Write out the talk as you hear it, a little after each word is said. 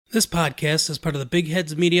This podcast is part of the Big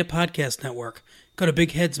Heads Media Podcast Network. Go to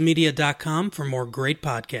bigheadsmedia.com for more great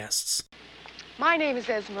podcasts. My name is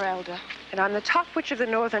Esmeralda, and I'm the top witch of the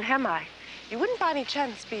Northern Hemi. You wouldn't by any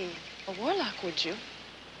chance be a warlock, would you?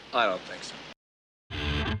 I don't think so.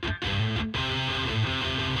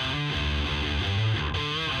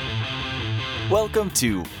 Welcome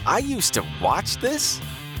to I Used to Watch This,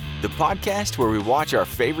 the podcast where we watch our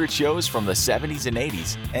favorite shows from the 70s and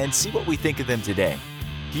 80s and see what we think of them today.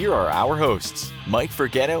 Here are our hosts, Mike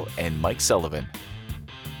Forgetto and Mike Sullivan.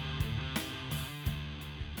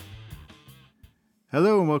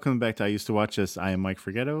 Hello and welcome back to I Used to Watch This. I am Mike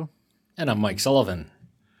Forgetto. And I'm Mike Sullivan.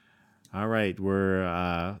 All right, we're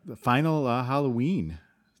the final Halloween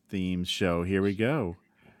themed show. Here we go.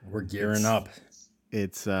 We're gearing up.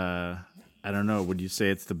 It's I don't know. Would you say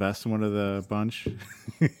it's the best one of the bunch?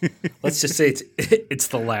 Let's just say it's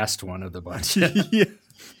the last one of the bunch. Yeah.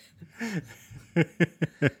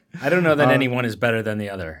 I don't know that anyone is better than the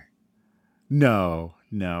other. No.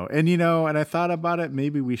 And and I thought about it.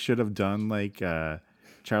 Maybe we should have done like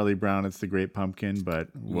Charlie Brown, It's the Great Pumpkin,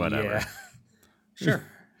 but whatever. Yeah.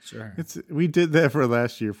 Sure. We did that for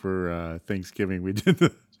last year for Thanksgiving. We did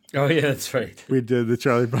Oh yeah, that's right. We did the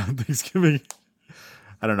Charlie Brown Thanksgiving.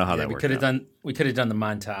 I don't know how that worked. We could have done the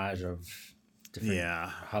montage of different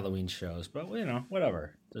Yeah. Halloween shows, but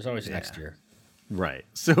whatever. There's always next year. Right.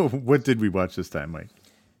 So what did we watch this time, Mike?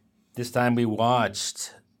 This time we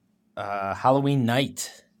watched Halloween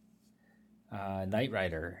Night, Knight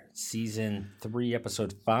Rider, season 3,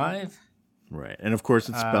 episode 5. Right. And of course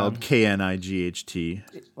it's spelled Knight.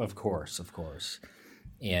 Of course.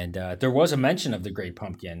 And there was a mention of the Great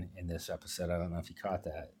Pumpkin in this episode. I don't know if you caught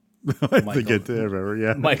that. I think it did, I remember,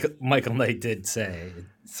 yeah. Michael Knight did say,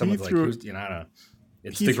 someone's like, I don't know.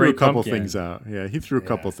 It's he the threw Great a couple Pumpkin. things out. Yeah, he threw a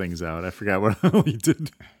couple things out. I forgot what he did.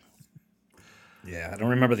 Yeah, I don't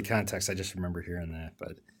remember the context. I just remember hearing that.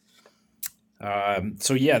 But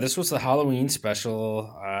this was the Halloween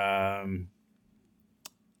special.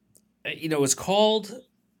 It's called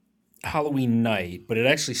Halloween Night, but it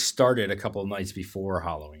actually started a couple of nights before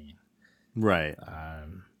Halloween. Right.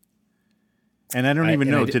 And I don't even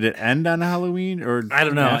know. Did it end on Halloween or I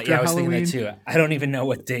don't know. After I was Halloween? thinking that too. I don't even know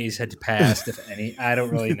what days had passed, if any. I don't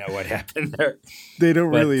really know what happened there. They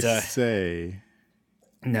don't really say.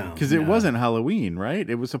 No, because it wasn't Halloween, right?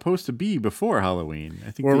 It was supposed to be before Halloween.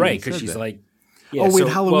 I think. Well, they right, even because said she's that. like. Yeah,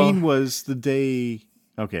 Halloween was the day.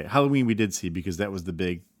 Okay, Halloween we did see because that was the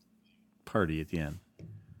big party at the end.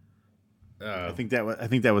 I think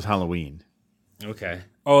that was Halloween. Okay.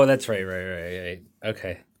 Oh, that's right.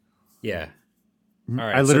 Okay. Yeah. All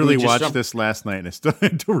right. I literally watched this last night and I still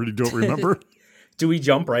really don't remember. Do we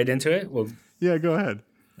jump right into it? Well, yeah, go ahead.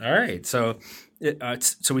 All right. So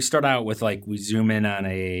we start out with we zoom in on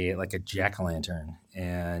a jack-o'-lantern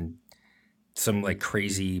and some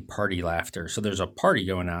crazy party laughter. So there's a party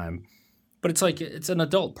going on, but it's an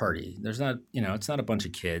adult party. There's not, it's not a bunch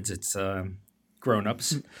of kids. It's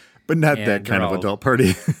grown-ups. But not that kind of adult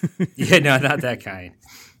party. Yeah, no, not that kind.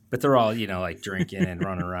 But they're all, drinking and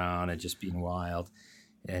running around and just being wild.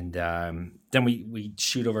 And then we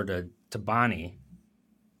shoot over to Bonnie,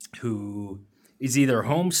 who is either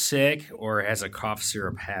homesick or has a cough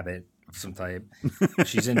syrup habit of some type.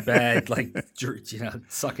 She's in bed,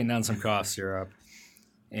 sucking down some cough syrup.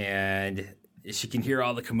 And she can hear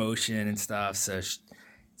all the commotion and stuff. So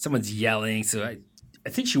someone's yelling. So I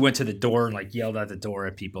think she went to the door and yelled out the door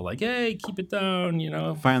at people hey, keep it down,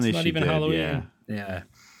 Finally, it's not she even did, Halloween. Yeah.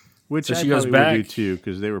 Which so I she goes probably back. would do too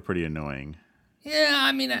because they were pretty annoying. Yeah,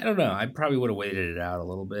 I mean, I don't know. I probably would have waited it out a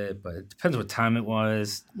little bit, but it depends what time it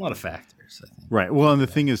was. A lot of factors, I think. Right. Well, and the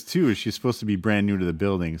thing is too is she's supposed to be brand new to the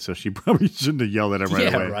building, so she probably shouldn't have yelled at him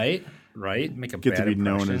right away. Right. Make a Get bad to be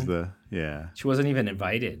impression. known as the She wasn't even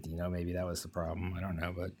invited. Maybe that was the problem. I don't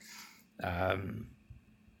know, but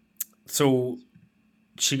so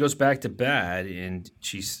she goes back to bed and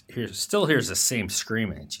still hears the same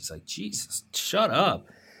screaming. She's like, Jesus, shut up.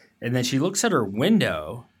 And then she looks at her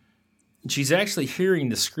window and she's actually hearing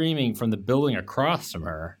the screaming from the building across from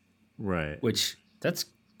her. Right. Which that's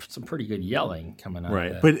some pretty good yelling coming out.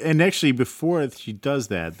 Right. Of that. And actually before she does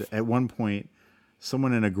that, at one point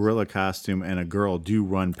someone in a gorilla costume and a girl do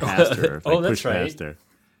run past her. That's push right. Past her.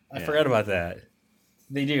 I forgot about that.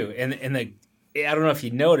 They do. And I don't know if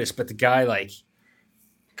you noticed, but the guy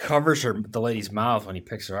covers the lady's mouth when he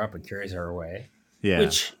picks her up and carries her away. Yeah.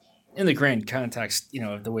 Which in the grand context,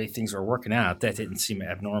 of the way things were working out, that didn't seem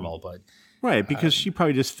abnormal, but right, because she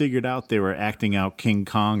probably just figured out they were acting out King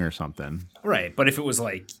Kong or something. Right, but if it was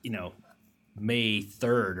May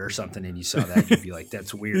 3rd or something and you saw that, you'd be like,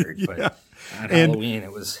 that's weird. Yeah. But on Halloween,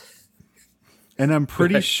 it was And I'm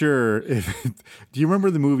pretty sure. Do you remember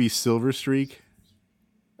the movie Silver Streak?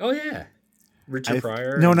 Oh yeah, Richard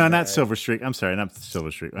Pryor. No, not Silver Streak. I'm sorry, not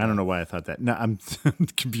Silver Streak. I don't know why I thought that. No, I'm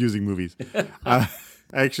confusing movies. I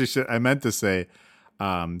meant to say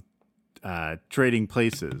Trading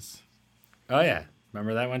Places. Oh yeah,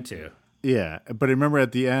 remember that one too. Yeah, but I remember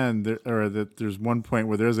at the end, there's one point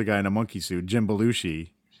where there's a guy in a monkey suit, Jim Belushi,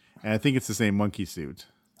 and I think it's the same monkey suit.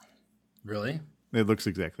 Really? It looks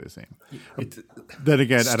exactly the same. Then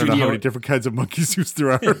again, I don't know how many different kinds of monkey suits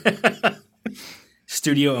there are.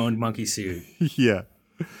 Studio-owned monkey suit. Yeah.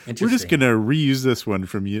 We're just going to reuse this one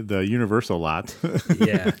from the Universal lot.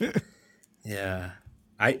 Yeah.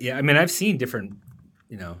 I mean, I've seen different,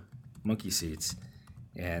 monkey suits,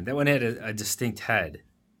 and that one had a distinct head.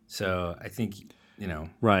 So I think,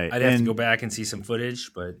 right. I'd have to go back and see some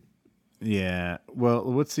footage, but yeah. Well,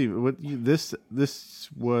 let's see. This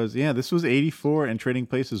was 84, and Trading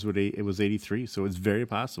Places it was 83, so it's very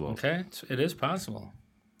possible. Okay, it is possible.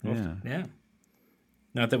 Yeah. Yeah.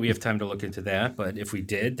 Not that we have time to look into that, but if we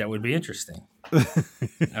did, that would be interesting.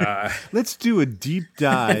 Let's do a deep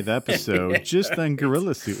dive episode just on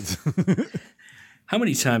gorilla suits. How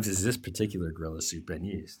many times has this particular gorilla suit been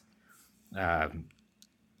used?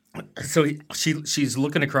 So she's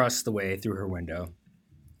looking across the way through her window,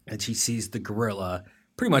 and she sees the gorilla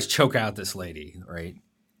pretty much choke out this lady, right?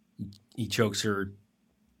 He chokes her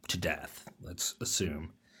to death, let's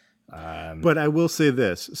assume. But I will say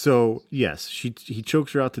this. So, yes, he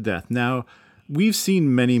chokes her out to death. Now, we've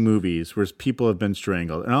seen many movies where people have been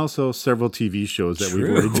strangled, and also several TV shows that we've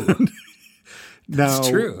already done. That's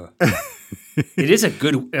true. It is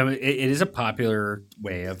it is a popular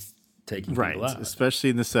way of taking people out. Especially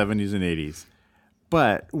in the 70s and 80s.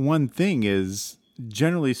 But one thing is,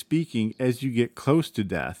 generally speaking, as you get close to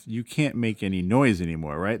death, you can't make any noise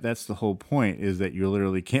anymore, right? That's the whole point, is that you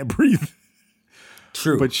literally can't breathe.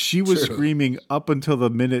 True. But she was screaming up until the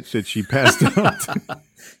minute that she passed out.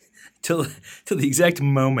 till the exact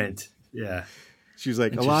moment. Yeah. She was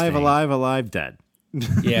like, alive, alive, alive, dead.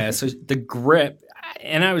 Yeah, so the grip,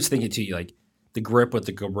 and I was thinking too, like, the grip with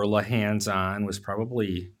the gorilla hands on was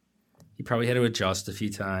probably, he probably had to adjust a few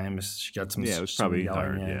times. She got some. Yeah, it was probably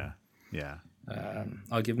hard. Yeah.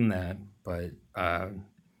 I'll give him that. But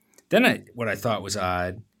then what I thought was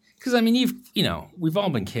odd, because I mean, we've all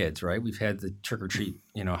been kids, right? We've had the trick or treat,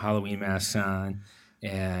 Halloween masks on,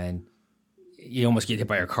 and you almost get hit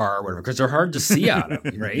by a car or whatever because they're hard to see out of,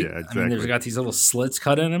 right? Yeah, exactly. I mean, there's got these little slits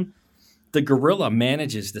cut in them. The gorilla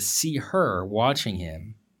manages to see her watching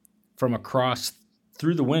him from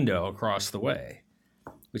through the window across the way,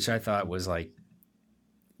 which I thought was like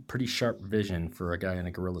pretty sharp vision for a guy in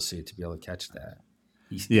a gorilla suit to be able to catch that.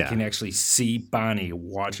 He can actually see Bonnie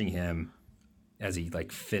watching him as he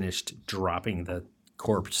like finished dropping the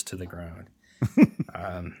corpse to the ground.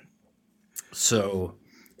 And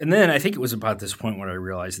then I think it was about this point when I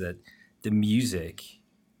realized that the music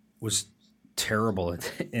was terrible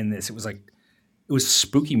in this. It was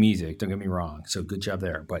spooky music. Don't get me wrong. So good job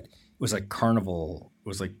there. But it was like carnival. It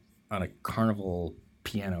was like on a carnival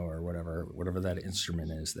piano or whatever that instrument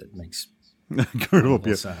is that makes carnival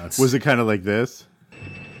piano sounds. Was it kind of like this?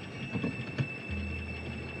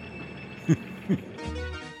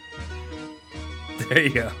 There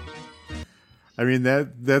you go. I mean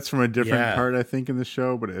that's from a different part, I think, in the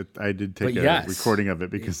show, but I did take a recording of it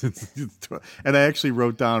because it's and I actually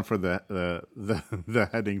wrote down for the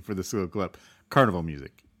heading for the single clip, carnival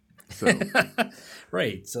music. So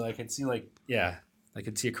right, so I could see I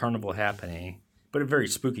could see a carnival happening, but a very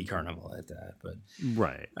spooky carnival at that. But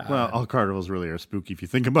right, well, all carnivals really are spooky if you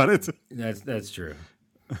think about it. That's true.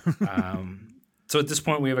 So at this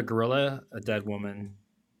point, we have a gorilla, a dead woman.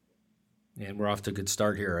 And we're off to a good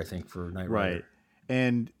start here, I think, for Knight Rider. Right.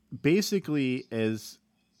 And basically, as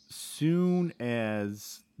soon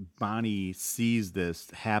as Bonnie sees this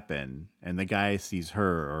happen and the guy sees her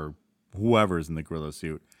or whoever's in the gorilla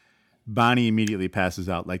suit, Bonnie immediately passes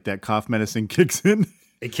out. Like that cough medicine kicks in.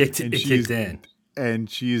 It kicked in. And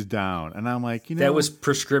she's down. And I'm like, that was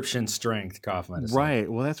prescription strength cough medicine. Right.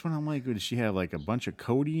 Well, that's when I'm like, did she have like a bunch of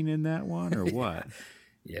codeine in that one or what?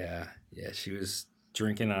 Yeah. She was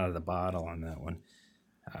drinking out of the bottle on that one.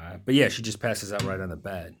 But yeah, she just passes out right on the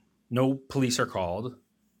bed. No police are called,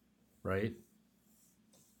 right?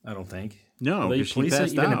 I don't think. No, because she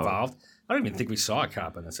passed out. Involved? I don't even think we saw a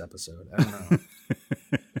cop in this episode. I don't know.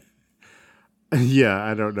 Yeah,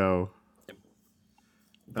 I don't know.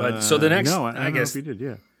 But so the next, I guess we did.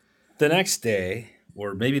 Yeah, the next day,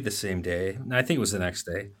 or maybe the same day. I think it was the next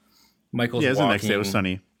day. Michael's walking. The next day. It was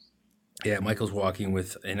sunny. Yeah, Michael's walking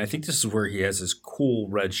with, and I think this is where he has his cool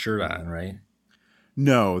red shirt on, right?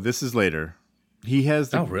 No, this is later. He has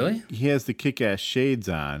the, Oh, really? He has the kick-ass shades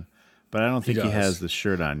on, but I don't think he does. has the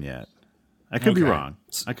shirt on yet. I could be Okay. wrong.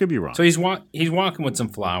 I could be wrong. So he's walking with some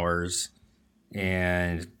flowers,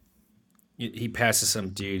 and he passes some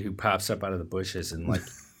dude who pops up out of the bushes and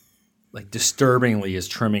like disturbingly is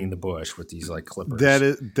trimming the bush with these like clippers.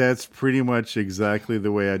 That's pretty much exactly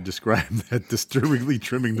the way I describe that. Disturbingly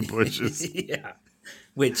trimming the bushes. Yeah.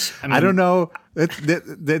 Which I mean, I don't know.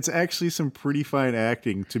 That's actually some pretty fine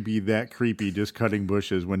acting to be that creepy, just cutting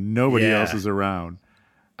bushes when nobody Yeah. else is around.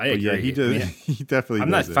 I agree. Yeah, he does. I mean, He definitely. I'm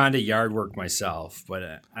does not it. fond of yard work myself, but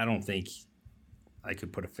I don't think I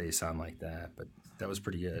could put a face on like that. But that was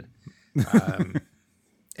pretty good.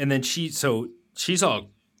 And then she's all,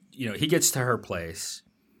 he gets to her place,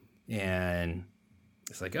 and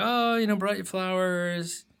it's like, oh, brought you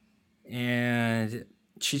flowers, and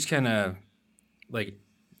she's kind of like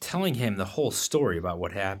telling him the whole story about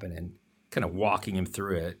what happened and kind of walking him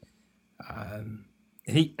through it.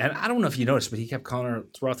 And I don't know if you noticed, but he kept calling her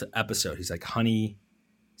throughout the episode. He's like, honey,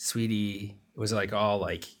 sweetie. It was like all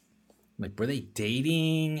like were they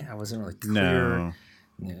dating? I wasn't really clear. No.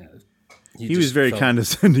 Yeah. He was very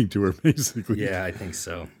condescending to her, basically. Yeah, I think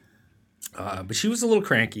so. But she was a little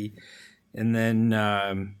cranky. And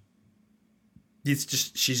then she's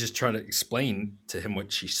just trying to explain to him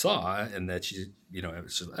what she saw, and that she's, it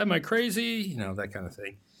was just, am I crazy? That kind of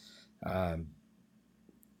thing.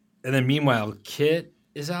 And then meanwhile, Kit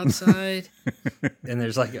is outside, and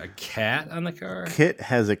there's like a cat on the car. Kit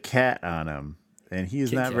has a cat on him, and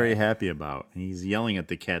he's Kit not Kat. very happy about. He's yelling at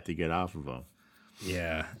the cat to get off of him.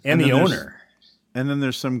 Yeah, And and the then there's- owner. And then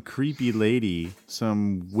there's some creepy lady,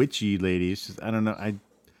 some witchy lady. She's, I don't know.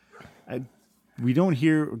 We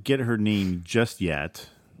don't get her name just yet,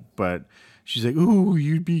 but she's like, "Ooh,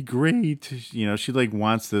 you'd be great." She like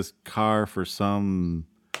wants this car for some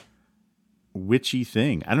witchy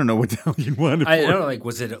thing. I don't know what the hell you wanted. I don't know,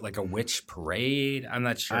 was it like a witch parade? I'm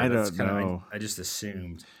not sure. I That's don't kinda- know. I just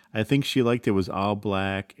assumed. I think she liked it was all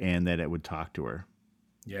black and that it would talk to her.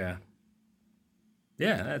 Yeah.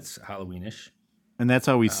 Yeah, that's Halloweenish. And that's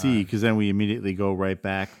all we see, because then we immediately go right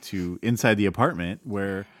back to inside the apartment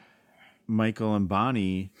where Michael and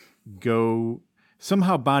Bonnie go.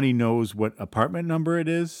 Somehow Bonnie knows what apartment number it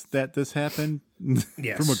is that this happened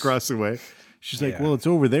Yes. from across the way. She's like, Yeah. well, it's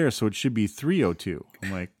over there, so it should be 302.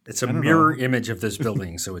 I'm like, It's a I don't mirror know. image of this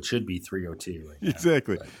building, so it should be 302 right now.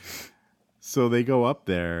 Exactly. So they go up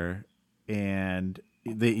there, and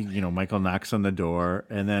Michael knocks on the door,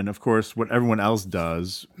 and then of course what everyone else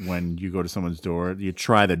does when you go to someone's door, you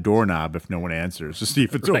try the doorknob if no one answers to see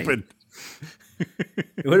if it's Right. open.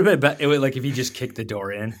 It would have been it would like if he just kicked the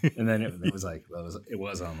door in, and then it was like it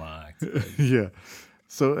was unlocked. Yeah.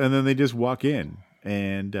 So and then they just walk in,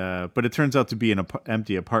 and but it turns out to be an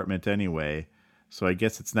empty apartment anyway. So I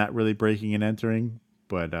guess it's not really breaking and entering,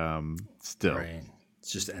 but still. Right.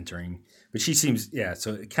 It's just entering. But she seems,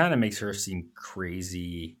 so it kind of makes her seem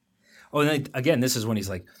crazy. Oh, and then, again, this is when she's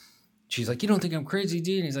like, you don't think I'm crazy,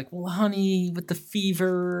 dude? And he's like, well, honey, with the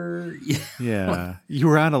fever. Yeah. You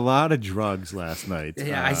were on a lot of drugs last night.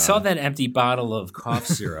 Yeah, I saw that empty bottle of cough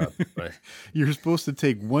syrup. But You're supposed to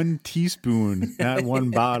take 1 teaspoon, not 1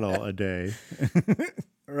 bottle a day.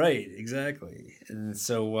 right, exactly. And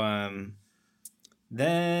so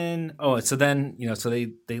then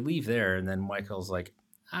they leave there, and then Michael's like,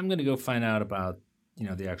 I'm going to go find out about,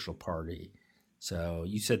 the actual party. So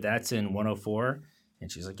you said that's in 104? And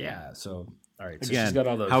she's like, yeah. So, all right. So Again, she's got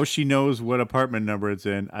all those. how she knows what apartment number it's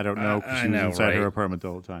in, I don't know, because I she was know, inside her right? apartment the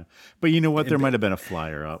whole time. But you know what? There might have been a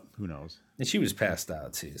flyer up. Who knows? And she was passed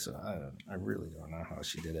out too. So I really don't know how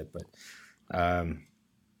she did it. But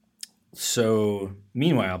so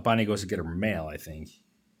meanwhile, Bonnie goes to get her mail, I think.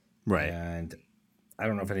 Right. And I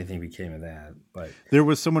don't know if anything became of that, but There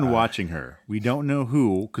was someone watching her. We don't know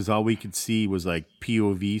who, because all we could see was like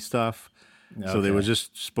POV stuff. So they Okay. were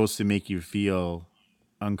just supposed to make you feel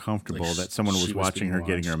uncomfortable Like that someone was she was watching being her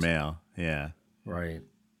getting her watched. mail. Yeah. right.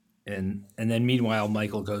 And then meanwhile,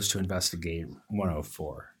 Michael goes to investigate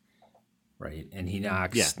 104, right? And he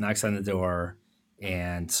knocks on the door,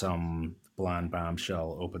 and some blonde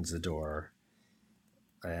bombshell opens the door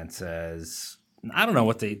and says, I don't know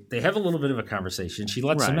what they have a little bit of a conversation. She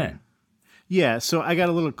lets him Right. in. Yeah, so I got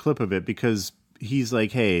a little clip of it because he's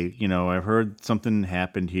like, hey, I've heard something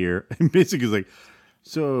happened here. And basically he's like,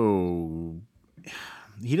 so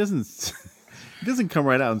he doesn't come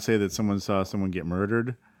right out and say that someone saw someone get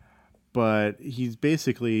murdered, but he's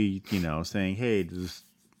basically, saying, hey,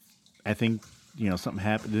 I think, something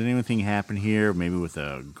happened. Did anything happen here? Maybe with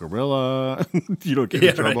a gorilla? You don't get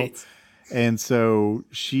in trouble. Right. And so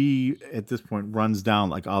she, at this point, runs down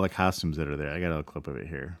like all the costumes that are there. I got a clip of it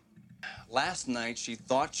here. Last night, she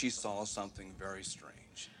thought she saw something very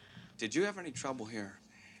strange. Did you have any trouble here?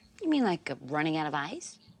 You mean like running out of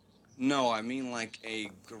ice? No, I mean like a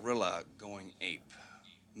gorilla going ape.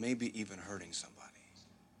 Maybe even hurting somebody.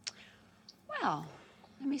 Well,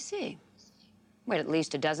 let me see. Wait, at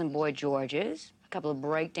least a dozen Boy Georges, a couple of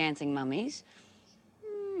break-dancing mummies,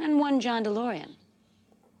 and one John DeLorean.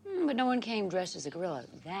 But no one came dressed as a gorilla.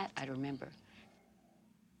 That I'd remember.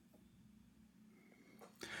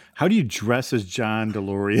 How do you dress as John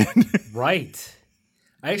DeLorean? Right.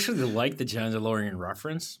 I actually like the John DeLorean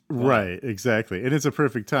reference. Right, exactly. And it's a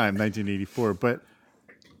perfect time, 1984. But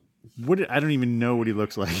I don't even know what he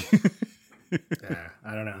looks like. Yeah,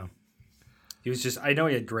 I don't know. He was just, I know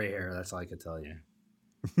he had gray hair. That's all I could tell you.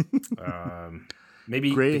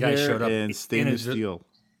 Maybe Gray the guy hair showed up and stainless steel.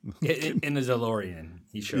 in the DeLorean.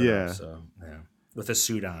 He showed up, so yeah, with a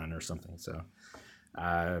suit on or something. So,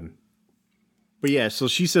 But yeah, so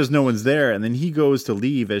she says no one's there, and then he goes to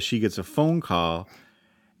leave as she gets a phone call.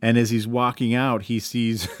 And as he's walking out, he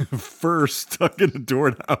sees fur stuck in a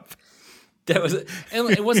doorknob. that was.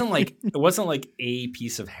 It wasn't like a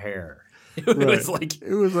piece of hair. It was like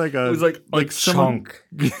a chunk.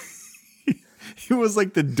 It was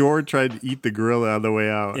like the door tried to eat the gorilla on the way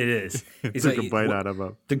out. It is. It took a bite out of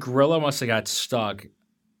him. The gorilla must have got stuck.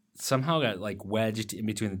 Somehow got like wedged in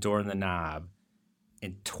between the door and the knob,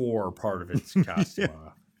 and tore part of its costume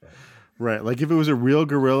off. Right, like if it was a real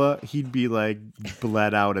gorilla, he'd be like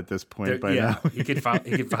bled out at this point by now. He could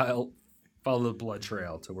follow the blood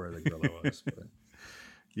trail to where the gorilla was. But.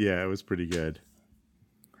 Yeah, it was pretty good.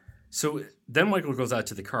 So then Michael goes out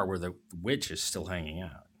to the car where the witch is still hanging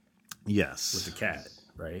out. Yes, with the cat,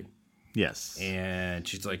 right? Yes, and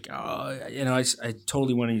she's like, "Oh, I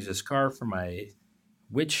totally want to use this car for my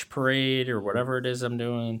witch parade or whatever it is I'm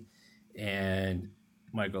doing." And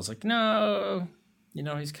Michael's like, "No,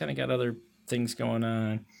 he's kind of got other things going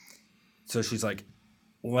on." So she's like,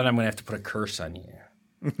 "Well, then I'm going to have to put a curse on you."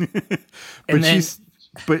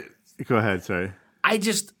 But go ahead, sorry.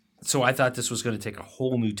 So I thought this was going to take a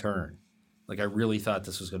whole new turn. Like I really thought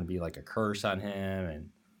this was going to be like a curse on him and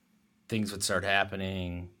things would start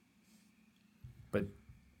happening. But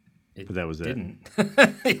that was didn't.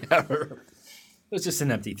 Yeah, it was just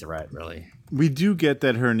an empty threat, really. We do get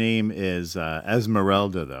that her name is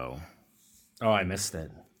Esmeralda, though. Oh, I missed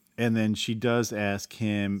it. And then she does ask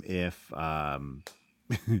him if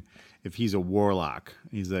if he's a warlock.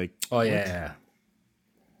 He's like, "Oh what?"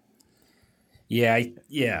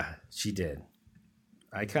 Yeah, she did.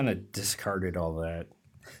 I kind of discarded all that.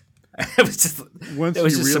 It was just once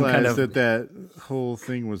you realized that whole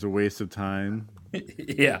thing was a waste of time.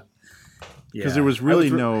 Yeah, because there was really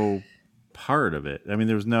no part of it. I mean,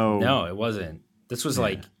 there was no. No, it wasn't. This was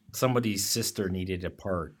like somebody's sister needed a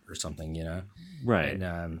part or something, Right.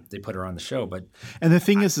 And they put her on the show, and the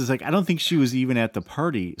thing is like I don't think she was even at the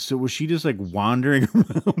party. So was she just like wandering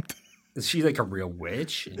around? Is she like a real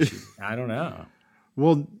witch? I don't know.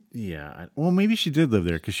 Well, yeah. Well, maybe she did live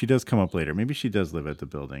there because she does come up later. Maybe she does live at the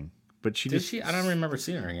building. But did she? I don't remember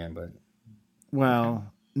seeing her again. But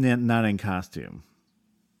not in costume.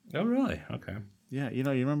 Oh, really? Okay. Yeah, you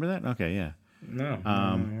remember that? Okay, yeah. No.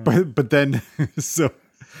 But then so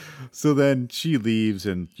then she leaves,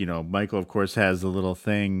 and Michael, of course, has the little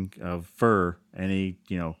thing of fur, and he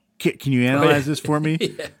can you analyze this for me?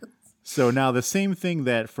 Yeah. So now the same thing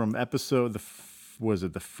that from episode was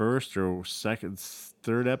it the first or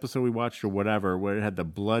third episode we watched or whatever, where it had the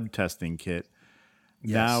blood testing kit.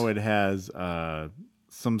 Yes. Now it has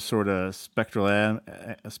some sort of spectrum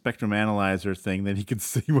analyzer thing that he can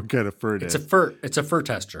see what kind of fur it is. It's a fur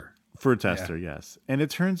tester. Fur tester, yes. And it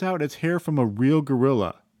turns out it's hair from a real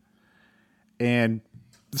gorilla. And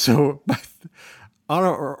so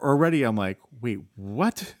already I'm like, wait,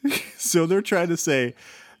 what? So they're trying to say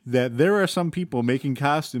that there are some people making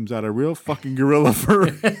costumes out of real fucking gorilla fur.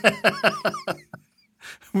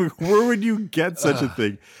 Where would you get such a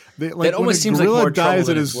thing? It almost seems like more dies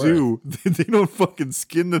trouble at a zoo. They don't fucking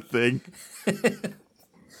skin the thing.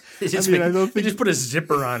 They just put a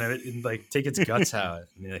zipper on it and like take its guts out.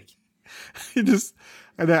 I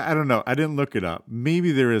don't know. I didn't look it up.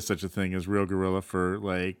 Maybe there is such a thing as real gorilla fur.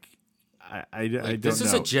 Like I don't know. This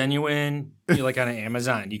is a genuine. Like on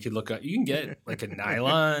Amazon, you could look up. You can get like a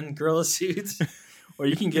nylon gorilla suit, or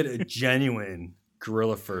you can get a genuine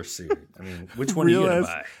gorilla fur suit. I mean, which one are you gonna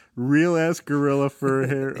buy? Real ass gorilla fur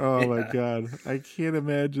hair. Oh my god, I can't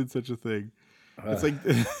imagine such a thing. It's like,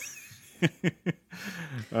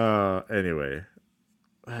 anyway,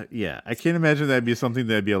 yeah, I can't imagine that'd be something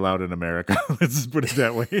that'd be allowed in America. Let's just put it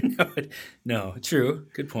that way. No, true.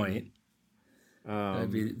 Good point.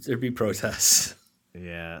 There'd be protests.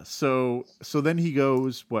 Yeah. So then he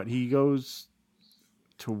goes. What he goes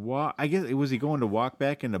to walk? I guess was he going to walk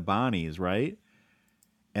back into Bonnie's, right?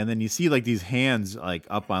 And then you see like these hands like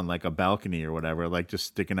up on like a balcony or whatever, like just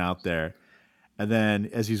sticking out there. And then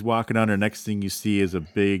as he's walking under, next thing you see is a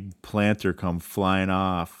big planter come flying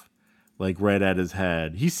off, like right at his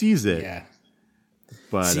head. He sees it. Yeah.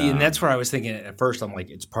 But see, and that's where I was thinking at first. I'm like,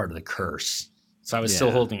 it's part of the curse. So I was still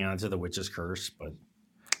holding on to the witch's curse, but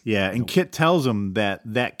yeah. And Kit tells him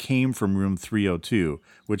that came from room 302,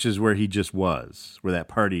 which is where he just was, where that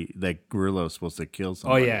party, that gorilla was supposed to kill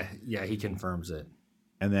somebody. oh yeah, yeah, he confirms it.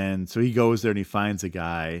 And then so he goes there and he finds a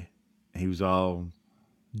guy. He was all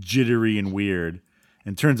jittery and weird,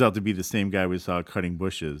 and turns out to be the same guy we saw cutting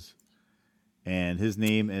bushes. And his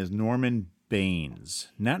name is Norman Baines,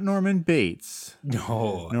 not Norman Bates.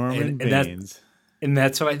 No, Norman Baines. And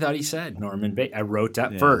that's what I thought he said, Norman Bates. I wrote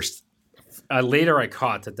that first. Later, I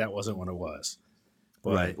caught that wasn't what it was.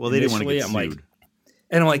 But right. Well, they didn't want to get sued.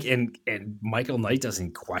 I'm like, and Michael Knight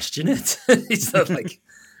doesn't question it. He's not like,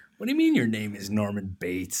 what do you mean your name is Norman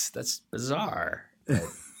Bates? That's bizarre.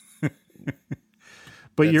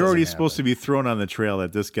 But you're already supposed to be thrown on the trail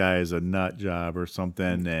that this guy is a nut job or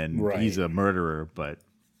something, and he's a murderer. But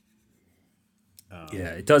yeah,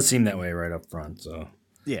 it does seem that way right up front. So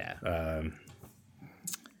yeah,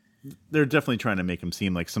 they're definitely trying to make him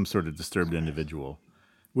seem like some sort of disturbed individual,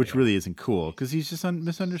 which really isn't cool because he's just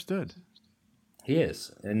misunderstood. He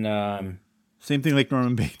is, and same thing like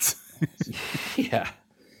Norman Bates. yeah.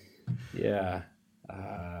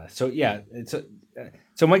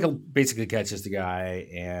 So Michael basically catches the guy,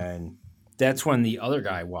 and that's when the other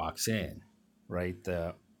guy walks in, right?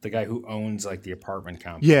 The guy who owns like the apartment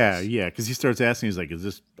complex. Yeah, because he starts asking, he's like,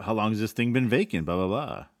 how long has this thing been vacant? Blah, blah,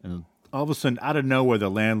 blah. And all of a sudden, out of nowhere, the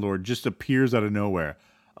landlord just appears out of nowhere.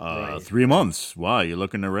 3 months. Why? You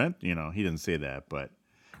looking to rent? You know, he didn't say that, but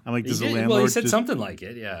I'm like, does the landlord... Well, he said something like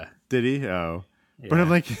it, yeah. Did he? Oh. Yeah. But I'm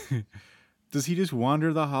like, does he just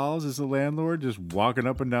wander the halls as the landlord, just walking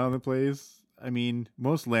up and down the place? I mean,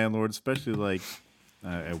 most landlords, especially like,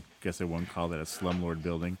 I guess I won't call that a slumlord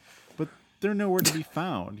building, but they're nowhere to be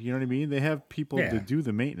found. You know what I mean? They have people to do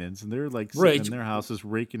the maintenance, and they're like sitting in their houses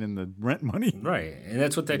raking in the rent money. Right, and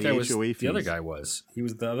that's what that guy was. The other guy was.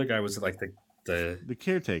 The other guy was like the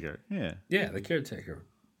caretaker. Yeah. Yeah, the caretaker.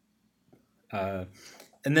 And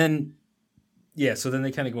then, so then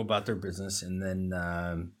they kind of go about their business, and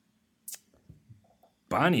then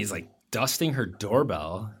Bonnie's like dusting her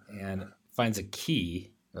doorbell and finds a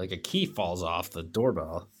key. Like a key falls off the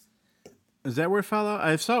doorbell. Is that where it fell out?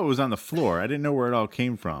 I saw it was on the floor. I didn't know where it all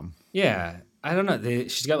came from. Yeah, I don't know.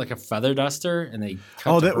 She's got like a feather duster, and they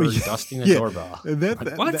cut her dusting the doorbell.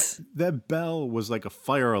 That bell was like a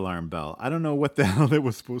fire alarm bell. I don't know what the hell that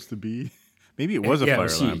was supposed to be. Maybe it was a fire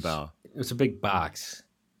alarm bell. It was a big box.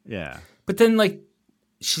 Yeah. But then, like,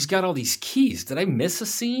 she's got all these keys. Did I miss a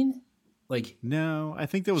scene? Like, no, I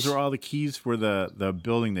think those are all the keys for the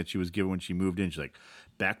building that she was given when she moved in. She's like,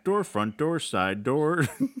 back door, front door, side door.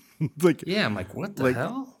 Like, yeah, I'm like, what the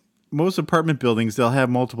hell? Most apartment buildings, they'll have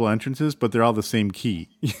multiple entrances, but they're all the same key.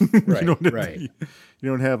 Right, you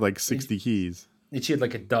don't have like 60 keys. And she had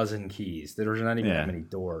like a dozen keys. There was not even that many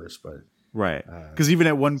doors, but right. Because even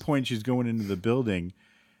at one point, she's going into the building,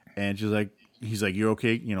 and he's like, "You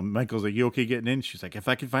okay?" You know, Michael's like, "You okay getting in?" She's like, "If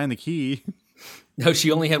I can find the key." No,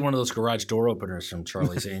 she only had one of those garage door openers from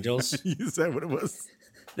Charlie's Angels. Is that what it was?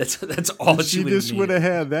 That's all she would have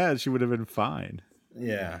had that. She would have been fine.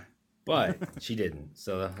 Yeah, but she didn't.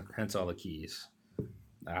 So hence all the keys.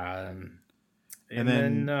 And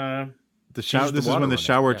then the shower. This is when the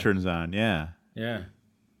shower turns on. Yeah. Yeah.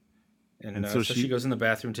 And so she goes in the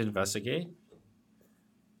bathroom to investigate.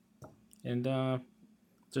 And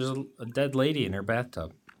there's a dead lady in her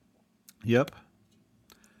bathtub. Yep.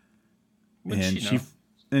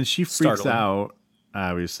 And she freaks out,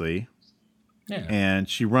 obviously. Yeah. And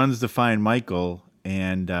she runs to find Michael,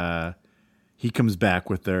 and he comes back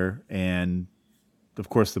with her, and of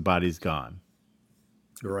course the body's gone.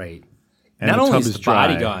 Right. And not only is the dry.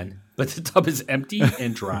 body gone, but the tub is empty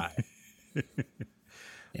and dry.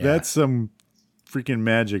 That's some freaking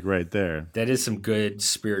magic right there. That is some good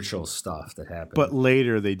spiritual stuff that happened. But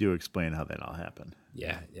later they do explain how that all happened.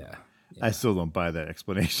 Yeah. I still don't buy that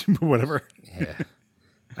explanation, but whatever. Yeah,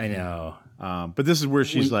 I know. But this is where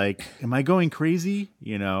she's like, am I going crazy?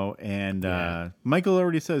 You know, and Michael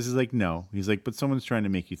already says, he's like, no. He's like, but someone's trying to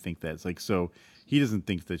make you think that. It's like, so he doesn't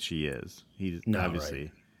think that she is.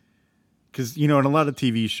 Obviously. Because, you know, in a lot of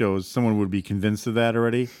TV shows, someone would be convinced of that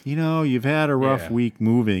already. You know, you've had a rough week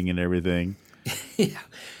moving and everything. Yeah.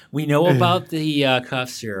 We know about the cough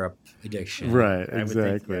syrup addiction. Right,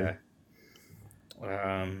 exactly.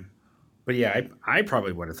 But yeah, I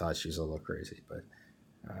probably would have thought she was a little crazy, but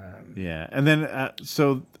Yeah, and then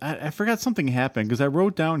so I forgot something happened because I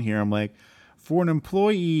wrote down here. I'm like, for an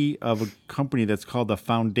employee of a company that's called the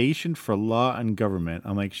Foundation for Law and Government,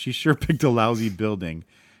 I'm like, she sure picked a lousy building.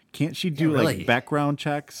 Can't she do really. like background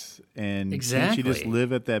checks and can't she just Exactly.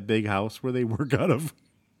 live at that big house where they work out of?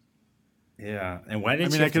 yeah. And why did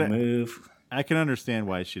mean, she I have to could- move? I can understand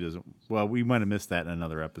why she doesn't. Well, we might have missed that in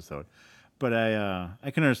another episode, but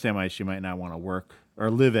I can understand why she might not want to work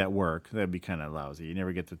or live at work. That'd be kind of lousy. You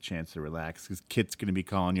never get the chance to relax because Kit's going to be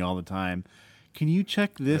calling you all the time. Can you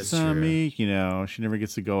check this That's on true. me? You know, she never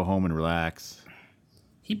gets to go home and relax.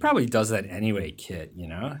 He probably does that anyway, Kit, you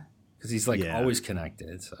know? Because he's like Yeah. always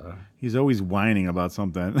connected. So He's always whining about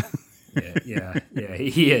something. yeah,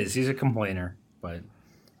 he is. He's a complainer. But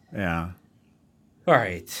Yeah. all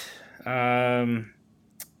right.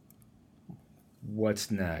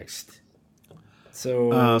 What's next?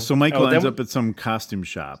 So Michael ends then- up at some costume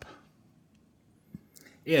shop.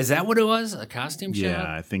 Yeah, is that what it was? A costume shop?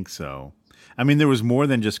 Yeah, I think so. I mean, there was more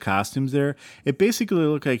than just costumes there. It basically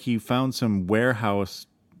looked like he found some warehouse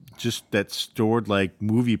just that stored like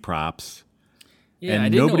movie props. Yeah, And I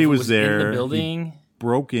didn't know nobody if it was there. in He- the building.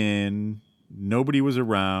 Broke in, nobody was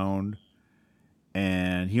around,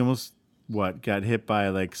 and he almost got hit by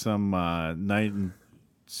like some knight in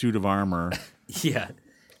suit of armor. Yeah,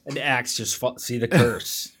 an axe just fall. See the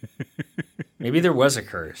curse. Maybe there was a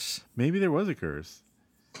curse. Maybe there was a curse.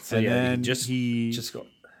 So And yeah, then he just go.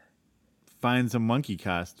 finds a monkey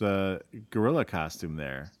gorilla costume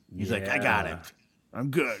there. He's like, I got Yeah. it. I'm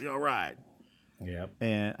good. All right. Yep.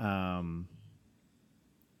 And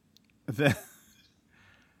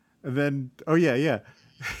then oh yeah.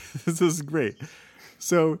 This is great.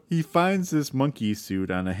 So he finds this monkey suit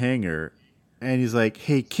on a hanger and he's like,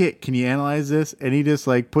 hey Kit, can you analyze this? And he just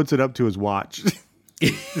like puts it up to his watch.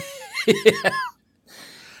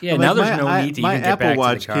 Yeah. I'm Now like, there's no need to my even get Apple back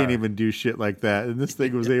Watch to the car. can't even do shit like that. And this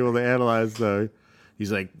thing was able to analyze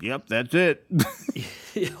he's like, yep, that's it.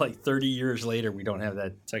 Like 30 years later, we don't have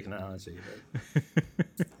that technology. But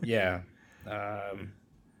yeah. That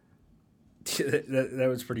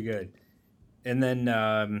was pretty good. And then,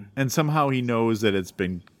 And somehow he knows that it's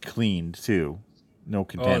been cleaned too. No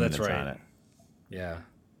contaminants right. on it. yeah,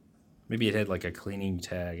 maybe it had like a cleaning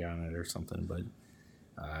tag on it or something,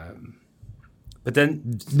 but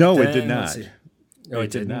then No, it then- did let's not. see. Oh,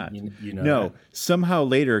 it did didn't? not. You know No, that. somehow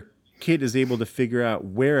later, Kit is able to figure out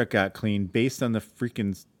where it got cleaned based on the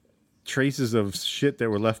freaking traces of shit that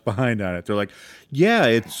were left behind on it. They're like, yeah,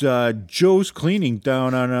 it's Joe's Cleaning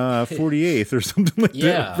down on 48th or something like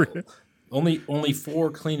Yeah. that. Only 4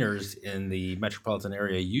 cleaners in the metropolitan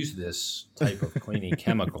area use this type of cleaning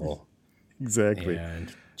chemical, Exactly.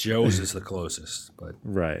 and Joe's is the closest. But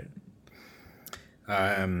Right.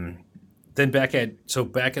 then back at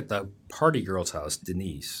the party girl's house,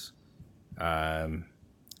 Denise,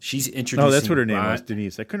 she's introducing. Oh, that's what her name Bon- was,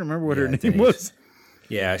 Denise. I couldn't remember what her Yeah, name Denise. was.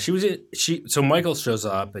 Yeah, so Michael shows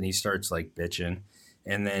up and he starts like bitching,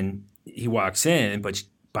 and then he walks in, but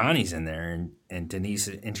Bonnie's in there, and Denise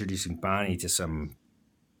is introducing Bonnie to some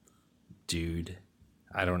dude.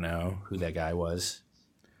 I don't know who that guy was.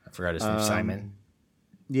 I forgot his name. Simon.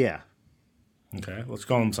 Yeah. Okay, let's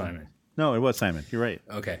call him Simon. No, it was Simon. You're right.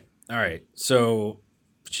 Okay, all right. So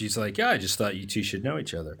she's like, yeah, I just thought you two should know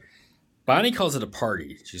each other. Bonnie calls it a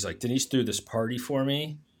party. She's like, Denise threw this party for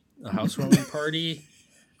me, a housewarming party.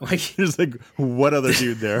 Like, There's like, what other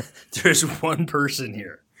dude there? there's one person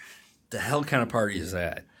here. The hell kind of party is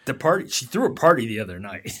that? The party, she threw a party the other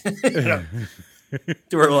night. There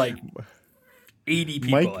were like 80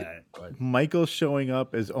 people at it. But Michael showing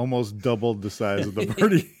up is almost doubled the size of the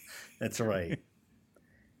party. that's right.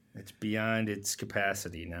 It's beyond its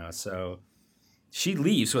capacity now. So she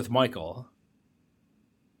leaves with Michael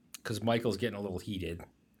because Michael's getting a little heated.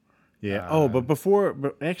 Yeah.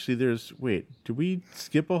 But actually, did we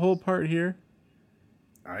skip a whole part here?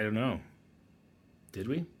 I don't know. Did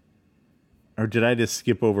we? Or did I just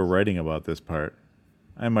skip over writing about this part?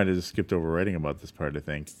 I might have just skipped over writing about this part, I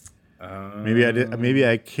think. Maybe I did. Maybe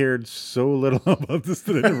I cared so little about this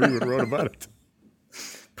that I never even wrote about it.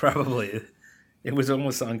 Probably. It was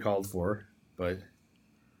almost uncalled for, but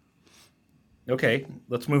okay,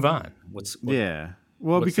 let's move on. Yeah.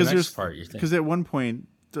 Well, what's because the next there's part, you think? because at one point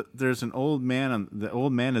there's an old man the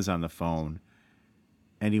old man is on the phone,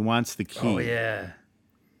 and he wants the key. Oh yeah.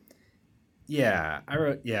 Yeah, I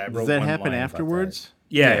wrote. Does that one happen line about afterwards? that.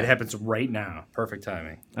 Yeah, it happens right now. Perfect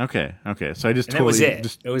timing. Okay. So I just And that totally was it.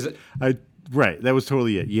 just It was right. That was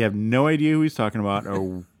totally it. You have no idea who he's talking about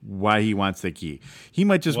or why he wants the key. He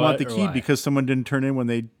might just want the What or key why? because someone didn't turn in when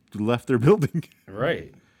they left their building.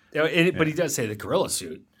 Right. But he does say the gorilla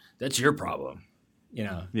suit. That's your problem. You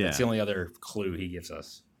know, that's the only other clue he gives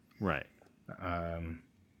us. Right. I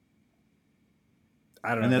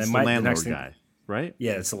don't know. And that's the landlord guy, right?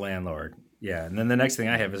 Yeah, it's the landlord. Yeah, and then the next thing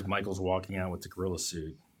I have is Michael's walking out with the gorilla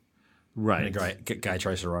suit. Right. And the guy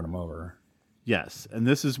tries to run him over. Yes, and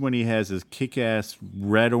this is when he has his kick-ass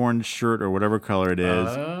red-orange shirt or whatever color it is,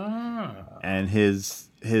 and his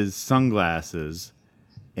sunglasses,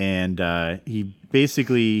 and he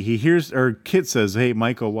hears, or Kit says, "Hey,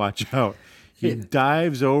 Michael, watch out." He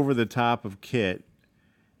dives over the top of Kit,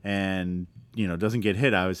 and doesn't get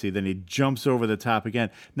hit, obviously. Then he jumps over the top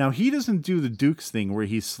again. Now he doesn't do the Dukes thing where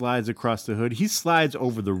he slides across the hood. He slides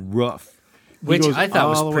over the roof, which I thought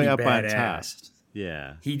was all pretty the way up on top. badass.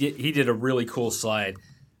 Yeah, he did a really cool slide.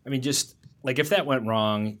 I mean, just like if that went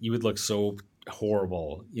wrong, you would look so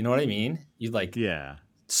horrible. You know what I mean? You'd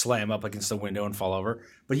slam up against the window and fall over.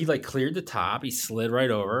 But he cleared the top. He slid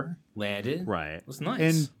right over, landed. Right, it was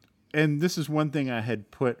nice. And this is one thing I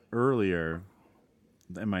had put earlier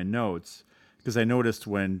in my notes, because I noticed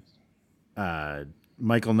when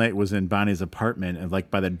Michael Knight was in Bonnie's apartment and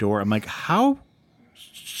by the door, I'm like, how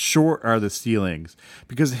short are the ceilings?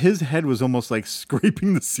 Because his head was almost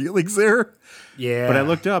scraping the ceilings there. Yeah. But I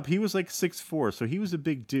looked up, he was 6'4", so he was a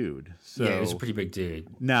big dude. So yeah, he was a pretty big dude.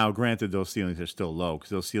 Now, granted, those ceilings are still low, because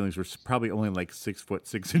those ceilings were probably only 6 foot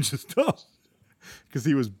 6 inches tall, because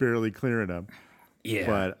he was barely clearing them.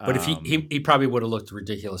 Yeah. But if he probably would have looked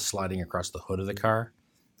ridiculous sliding across the hood of the car,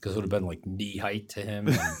 because it would have been knee height to him.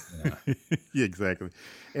 And, yeah, exactly.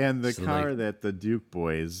 And the car that the Duke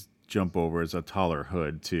boys jump over is a taller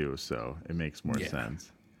hood too, so it makes more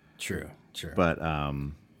sense. True. But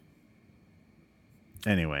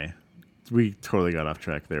anyway, we totally got off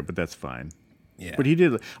track there, but that's fine. Yeah. But he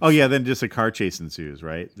did. Oh yeah, then just a car chase ensues,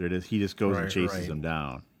 right? He just goes and chases them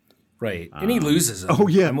down. Right, and he loses them. Oh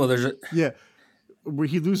yeah. And, well, where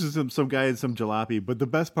he loses some guy in some jalopy. But the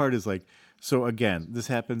best part is so again, this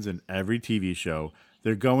happens in every TV show.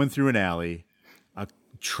 They're going through an alley. A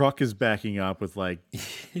truck is backing up with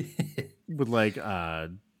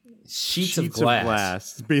sheets of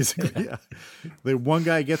glass, basically. Yeah. The one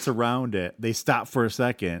guy gets around it. They stop for a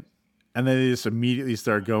second, and then they just immediately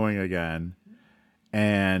start going again.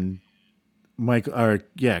 And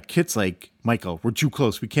Kit's like, Michael, we're too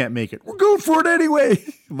close. We can't make it. We're going for it anyway.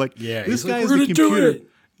 I'm like, this guy is the computer.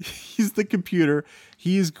 He's the computer.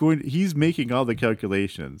 He's making all the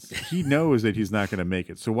calculations. He knows that he's not going to make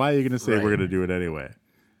it. So why are you going to say we're going to do it anyway?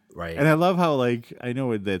 Right. And I love how I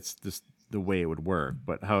know that's just the way it would work,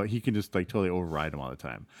 but how he can just totally override him all the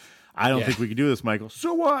time. I don't think we can do this, Michael.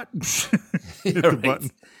 So what? Hit the button.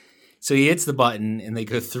 So he hits the button and they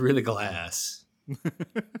go through the glass.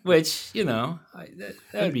 Which, that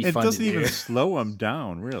would be fun. It doesn't even slow him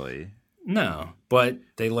down, really. No, but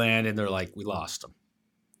they land and they're like, we lost him.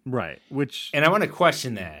 Right. And I want to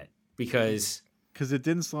question that because it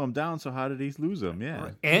didn't slow him down. So how did he lose him? Yeah.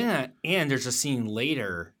 And there's a scene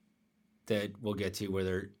later that we'll get to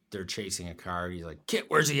where they're chasing a car. He's like, Kit,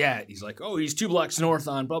 where's he at? He's like, oh, he's 2 blocks north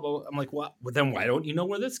on blah, blah, blah. I'm like, what? Well, then why don't you know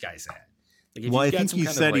where this guy's at? Well, I think he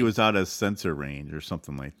said he was out of sensor range or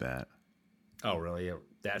something like that. Oh, really?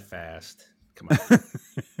 That fast? Come on.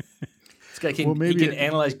 This guy can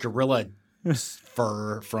analyze gorilla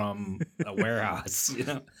fur from a warehouse,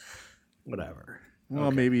 Whatever. Well,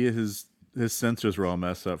 okay. Maybe his sensors were all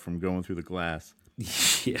messed up from going through the glass.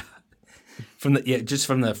 Yeah. Just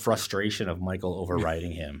from the frustration of Michael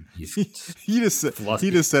overriding him. He just said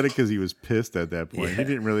it because he was pissed at that point. Yeah. He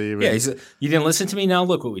didn't really even. Yeah, he said, you didn't listen to me. Now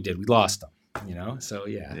look what we did. We lost him. So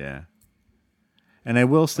yeah. Yeah. And I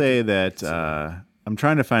will say that I'm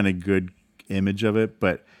trying to find a good image of it,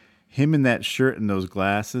 but him in that shirt and those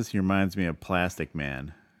glasses, he reminds me of Plastic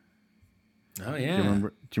Man. Oh yeah. Do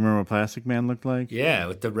you remember what Plastic Man looked like? Yeah,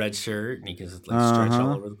 with the red shirt and he can stretch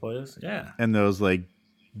all over the place. Yeah. And those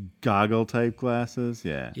goggle type glasses.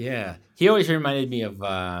 Yeah. Yeah. He always reminded me of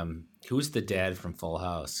who's the dad from Full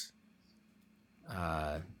House?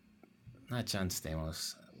 Not John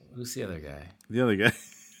Stamos. Who's the other guy? The other guy.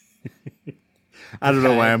 I don't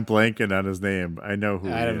know why I'm blanking on his name. I know who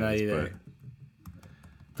he is. I don't know either.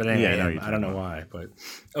 But anyway, I don't know why. But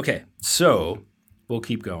okay, so we'll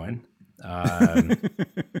keep going.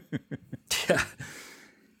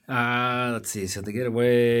 Let's see. So they get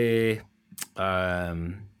away. So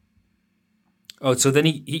then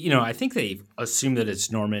he I think they assume that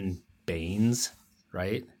it's Norman Baines,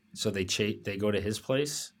 right? So they go to his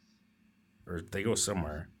place, or they go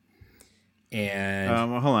somewhere. And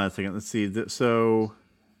hold on a second. Let's see. So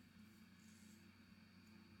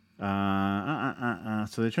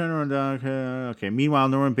So they turn around. Okay. Meanwhile,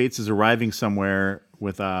 Norman Bates is arriving somewhere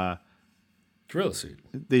with Gorilla suit.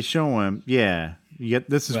 They show him. Yeah.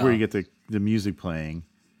 This is where you get the music playing.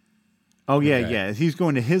 Oh yeah, Okay. yeah. He's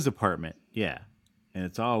going to his apartment. Yeah, and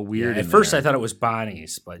it's all weird. At first, I thought it was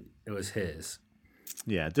Bonnie's, but it was his.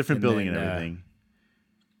 Yeah, different building and everything.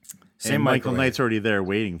 Same and Michael microwave. Knight's already there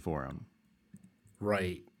waiting for him.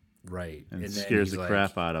 Right. And then scares he's the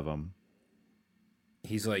crap out of him.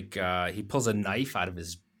 He's like, he pulls a knife out of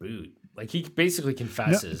his boot. Like, he basically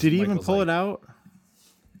confesses. Did he even Michael's pull like, it out?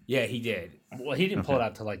 Yeah, he did. Well, he didn't pull it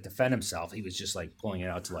out to, like, defend himself. He was just, like, pulling it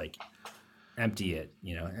out to, like, empty it,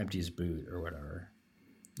 empty his boot or whatever.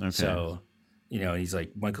 Okay. So, he's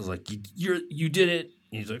like, Michael's like, you did it.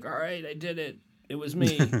 And he's like, all right, I did it. It was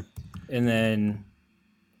me. And then,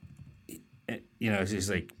 he's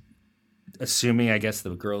like, assuming, I guess, the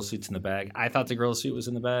girl suit's in the bag. I thought the girl suit was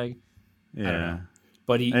in the bag. Yeah. I don't know.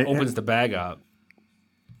 But he opens the bag up,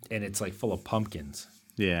 and it's, like, full of pumpkins.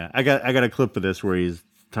 Yeah. I got a clip of this where he's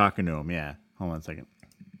talking to him. Yeah. Hold on a second.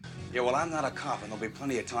 Yeah, well, I'm not a cop, and there'll be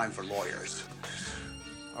plenty of time for lawyers.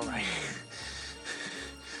 All right.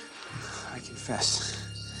 I confess.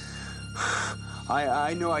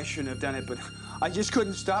 I know I shouldn't have done it, but I just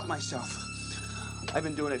couldn't stop myself. I've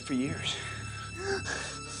been doing it for years.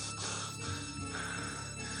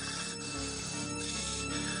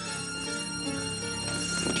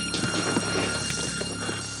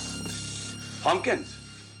 Pumpkins.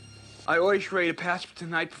 I always ready to pass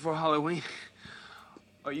tonight before Halloween.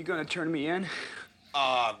 Are you gonna turn me in?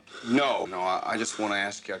 No, I just want to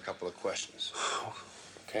ask you a couple of questions.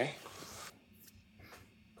 Okay?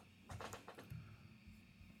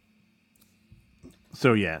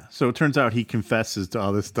 So yeah, so it turns out he confesses to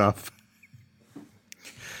all this stuff,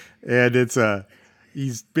 and it's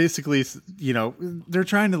he's basically they're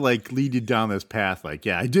trying to like lead you down this path, like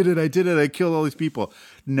I did it, I killed all these people.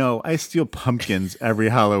 No, I steal pumpkins every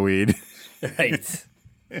Halloween. Right.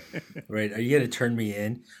 Right. Are you going to turn me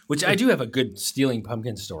in? Which I do have a good stealing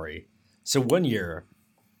pumpkin story. So one year,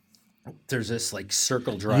 there's this like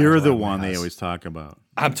circle drive. You're the around my one they house. always talk about.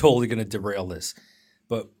 I'm totally going to derail this.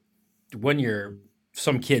 But one year,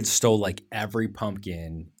 some kids stole like every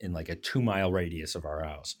pumpkin in like a 2-mile radius of our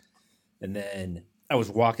house. And then I was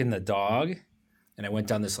walking the dog and I went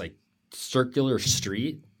down this like circular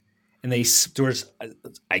street. And there was,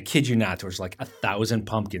 I kid you not, there was like 1,000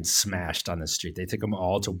 pumpkins smashed on the street. They took them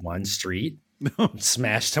all to one street and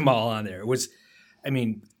smashed them all on there. It was, I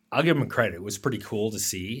mean, I'll give them credit. It was pretty cool to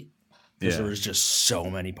see because there was just so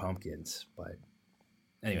many pumpkins. But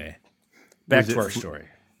anyway, back to our story.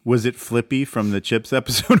 Was it Flippy from the Chips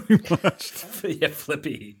episode we watched? Yeah,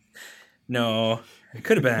 Flippy. No, it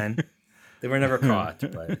could have been. They were never caught,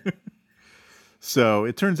 but... So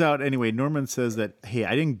it turns out anyway, Norman says that, hey,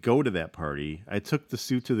 I didn't go to that party. I took the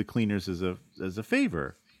suit to the cleaners as a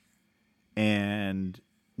favor. And,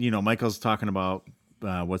 Michael's talking about,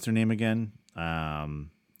 what's her name again? Diane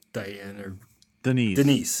or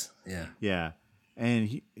Denise. Yeah. Yeah.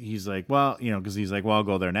 And he's like, well, because he's like, well, I'll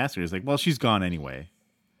go there and ask her. He's like, well, she's gone anyway.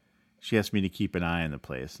 She asked me to keep an eye on the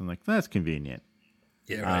place. I'm like, that's convenient.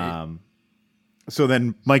 Yeah, right. So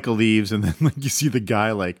then Michael leaves, and then like you see the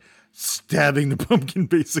guy like stabbing the pumpkin,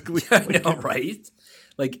 basically. I know, right?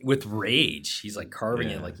 Like with rage, he's like carving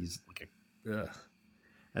it like he's like a. Ugh.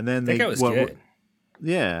 And then that guy was good.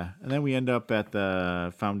 Yeah, and then we end up at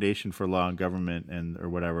the Foundation for Law and Government, or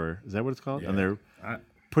whatever. Is that what it's called? Yeah. And they're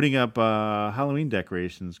putting up Halloween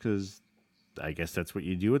decorations because I guess that's what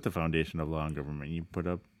you do at the Foundation of Law and Government. You put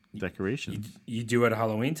up decorations. You do at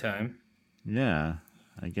Halloween time. Yeah,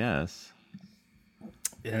 I guess.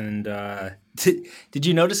 And did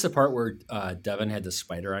you notice the part where Devin had the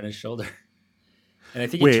spider on his shoulder? And I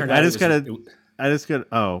think it turned out I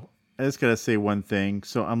just gotta say one thing.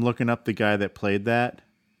 So I'm looking up the guy that played that.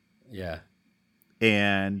 Yeah.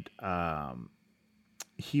 And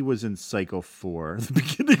he was in Psycho 4 at the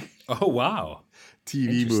beginning. Oh wow.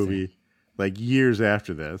 TV movie, like years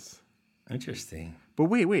after this. Interesting. But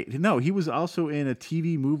wait, no, he was also in a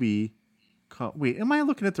TV movie called. Wait, am I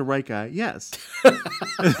looking at the right guy? Yes.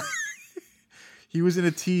 He was in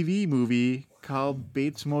a TV movie called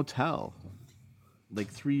Bates Motel, like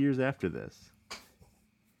 3 years after this,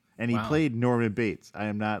 and he played Norman Bates. I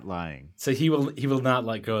am not lying. So he will not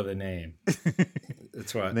let go of the name.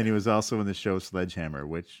 That's why. And then he was also in the show Sledgehammer,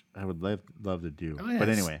 which I would love to do. Oh, yeah. But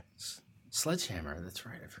anyway, Sledgehammer. That's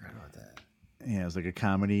right. I forgot about that. Yeah, it was like a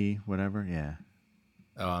comedy, whatever. Yeah.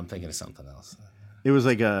 Oh, I'm thinking of something else. It was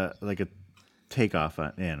like a takeoff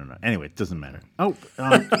on. Yeah, I don't know. Anyway, it doesn't matter. Oh,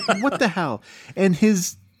 what the hell? And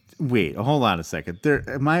his Wait, hold on a second.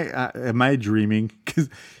 Am I dreaming? Because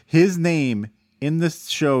his name in the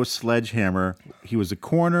show Sledgehammer, he was a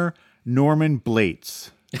coroner, Norman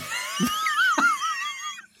Blates.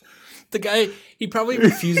 The guy, he probably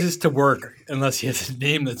refuses to work unless he has a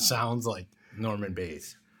name that sounds like Norman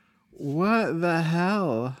Bates. What the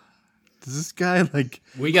hell? Does this guy like?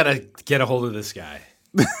 We gotta get a hold of this guy.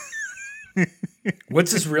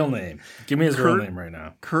 What's his real name? Give me his real name right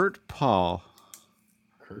now. Kurt Paul.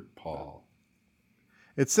 Kurt Paul.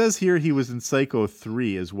 It says here he was in Psycho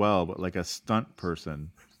 3 as well, but like a stunt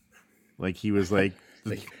person. Like he was like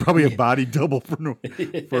probably a body double for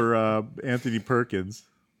Anthony Perkins.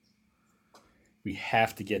 We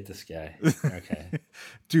have to get this guy. Okay.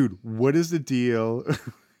 Dude, what is the deal?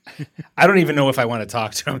 I don't even know if I want to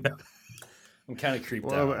talk to him. I'm kind of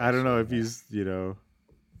creeped out. I don't know if he's, he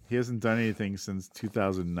hasn't done anything since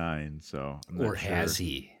 2009, so. Or has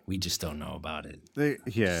he? We just don't know about it.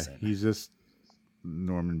 He's just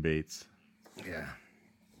Norman Bates. Yeah.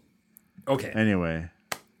 Okay. Anyway.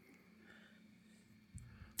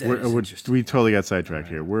 We totally got sidetracked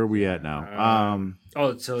here. Where are we at now?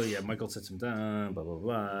 Michael sits him down, blah, blah,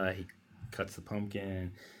 blah. He cuts the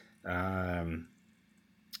pumpkin. Then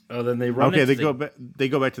they run. Okay, they go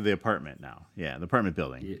back to the apartment now. Yeah, the apartment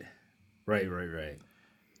building. Yeah. Right.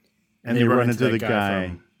 And they run into the guy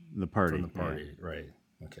in the party. From the party, right.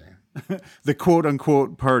 Okay. The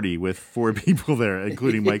quote-unquote party with 4 people there,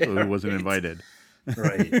 including Michael, who wasn't invited.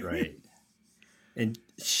 Right. And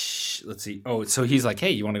let's see. Oh, so he's like,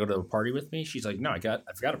 "Hey, you want to go to a party with me?" She's like, "No, I've got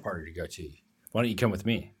a party to go to. Why don't you come with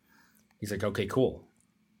me?" He's like, "Okay, cool."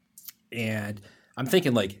 And I'm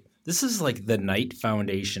thinking, like, this is like the Knight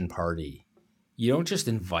Foundation party. You don't just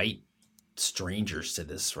invite strangers to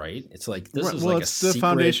this, right? It's like this is like it's the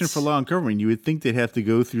Foundation for Law and Government. You would think they'd have to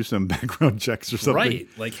go through some background checks or something, right?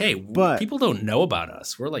 Like, hey, people don't know about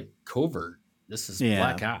us. We're like covert. This is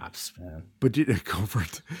Black Ops, man. But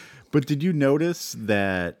did you notice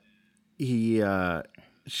that she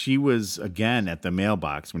was again at the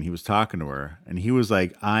mailbox when he was talking to her, and he was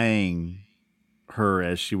like eyeing her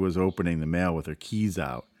as she was opening the mail with her keys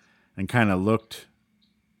out, and kind of looked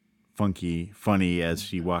funny as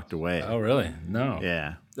she walked away. Oh, really? No.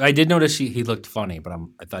 Yeah, I did notice he looked funny, but I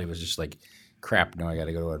thought he was just like, crap. No, I got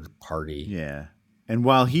to go to a party. Yeah. And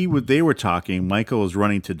while they were talking, Michael was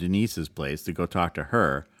running to Denise's place to go talk to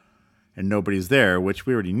her, and nobody's there, which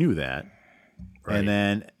we already knew that. Right. And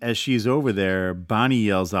then as she's over there, Bonnie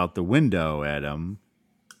yells out the window at him,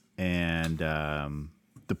 and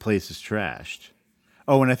the place is trashed.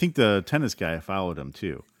 Oh, and I think the tennis guy followed him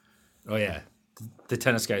too. Oh, yeah. The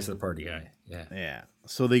tennis guy's the party guy. Yeah. Yeah.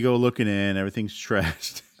 So they go looking in, everything's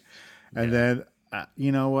trashed. And then,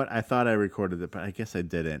 you know what? I thought I recorded it, but I guess I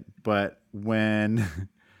didn't. But when,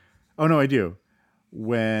 oh no, I do.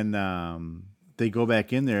 When they go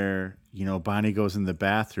back in there, Bonnie goes in the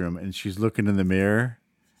bathroom and she's looking in the mirror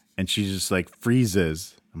and she just like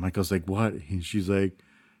freezes. And Michael's like, what? And she's like,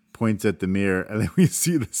 points at the mirror. And then we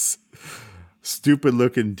see this stupid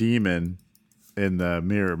looking demon in the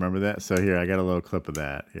mirror. Remember that? So here, I got a little clip of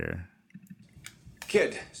that here.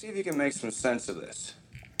 Kid, see if you can make some sense of this.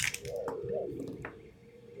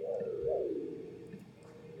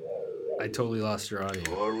 I totally lost your audio.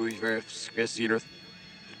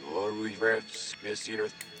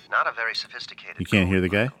 Not a very sophisticated. You can't hear the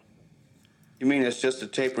guy? You mean it's just a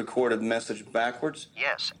tape-recorded message backwards?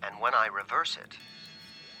 Yes, and when I reverse it.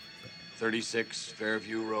 36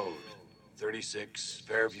 Fairview Road. 36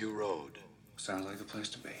 Fairview Road. Sounds like the place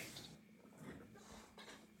to be.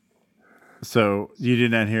 So you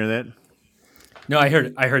did not hear that? No, I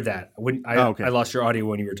heard that. Okay. I lost your audio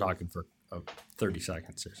when you were talking for 30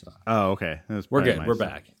 seconds or so. Oh, okay. We're good. We're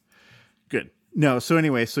back. Good. No, so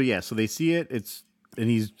anyway, so they see it. And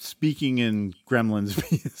he's speaking in Gremlins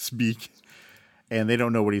speak, and they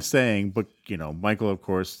don't know what he's saying. But Michael, of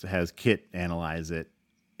course, has Kit analyze it,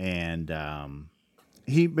 and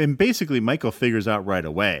basically Michael figures out right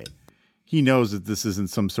away. He knows that this isn't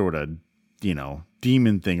some sort of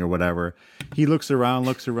demon thing or whatever. He looks around,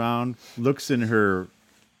 looks in her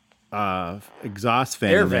exhaust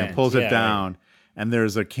fan, and then pulls it down, and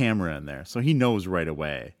there's a camera in there. So he knows right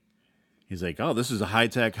away. He's like, "Oh, this is a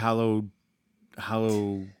high-tech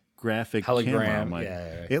holographic camera." I'm like,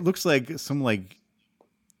 it looks like some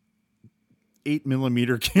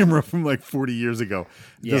 8mm camera from like 40 years ago.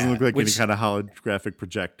 It doesn't look like any kind of holographic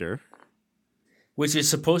projector. Which is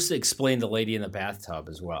supposed to explain the lady in the bathtub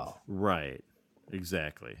as well. Right.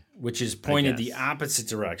 Exactly. Which is pointed the opposite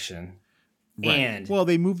direction. Right. And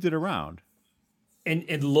they moved it around. And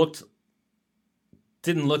it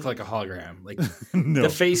didn't look like a hologram. Like no. The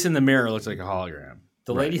face in the mirror looks like a hologram.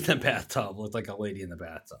 The lady in the bathtub looked like a lady in the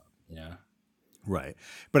bathtub. Yeah. Right.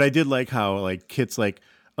 But I did like how like Kit's like,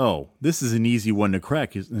 oh, this is an easy one to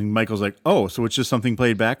crack. And Michael's like, oh, so it's just something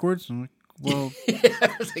played backwards? I'm like, well.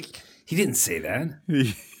 I was like, he didn't say that.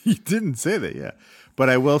 He didn't say that, yeah. But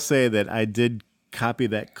I will say that I did copy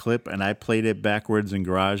that clip and I played it backwards in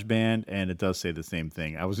GarageBand, and it does say the same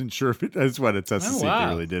thing. I wasn't sure if it, I just wanted to test to see if they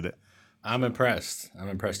really did it. I'm impressed.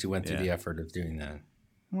 You went through the effort of doing that.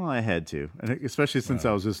 Well, I had to, and especially since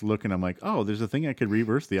I was just looking. I'm like, oh, there's a thing I could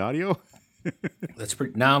reverse the audio. That's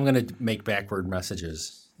pretty. Now I'm going to make backward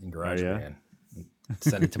messages in GarageBand.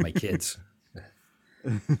 Send it to my kids.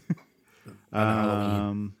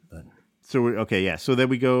 So then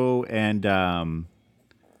we go and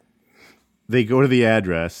they go to the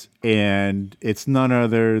address, and it's none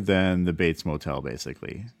other than the Bates Motel.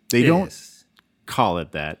 Basically, they don't call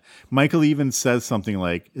it that. Michael even says something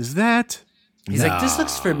like, "Is that?" He's like, "This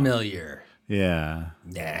looks familiar." Yeah.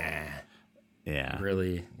 Nah. Yeah.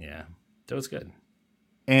 Really? Yeah. That was good.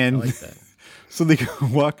 And I like that. So they go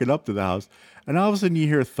walking up to the house, and all of a sudden you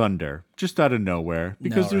hear thunder just out of nowhere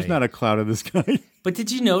because there's not a cloud in the sky. But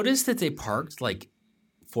did you notice that they parked like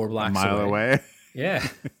 4 blocks a mile away? Yeah.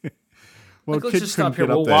 Well, like, let's just stop here.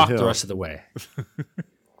 We'll walk the rest of the way.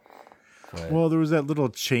 Well, there was that little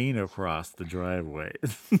chain across the driveway.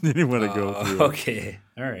 They didn't want to go through. Okay.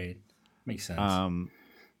 All right. Makes sense.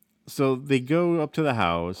 So they go up to the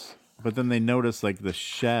house, but then they notice like the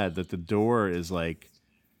shed, that the door is like,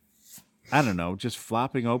 I don't know, just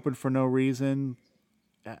flopping open for no reason.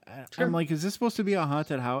 I'm like, is this supposed to be a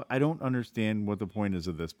haunted house? I don't understand what the point is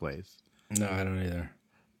of this place. No, I don't either.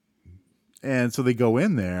 And so they go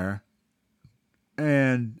in there,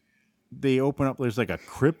 and they open up. There's like a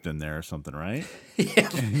crypt in there or something, right? Yeah.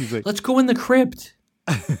 And he's like, let's go in the crypt.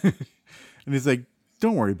 And he's like,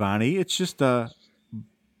 don't worry, Bonnie. It's just a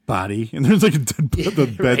body. And there's like a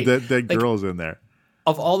dead Right. dead girl's in there.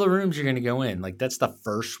 Of all the rooms you're going to go in, like that's the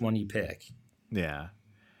first one you pick. Yeah.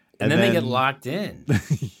 And then they get locked in.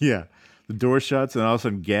 Yeah. The door shuts, and all of a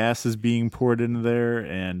sudden gas is being poured into there.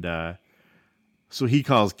 And so he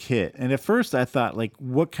calls Kit. And at first I thought, like,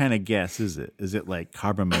 what kind of gas is it? Is it like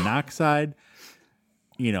carbon monoxide?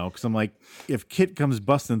 You know, because I'm like, if Kit comes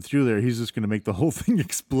busting through there, he's just going to make the whole thing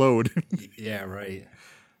explode. Yeah, right.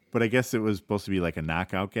 But I guess it was supposed to be like a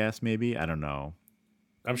knockout gas, maybe. I don't know.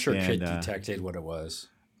 I'm sure Kit detected what it was.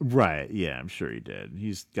 Right. Yeah, I'm sure he did.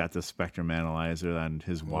 He's got the spectrum analyzer on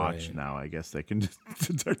his watch now. I guess that can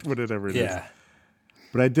detect whatever it is. Yeah.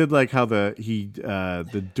 But I did like how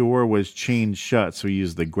the door was chained shut, so he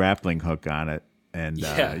used the grappling hook on it and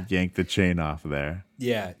yanked the chain off of there.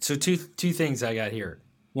 Yeah. So two things I got here.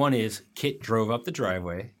 One is Kit drove up the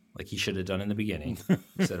driveway like he should have done in the beginning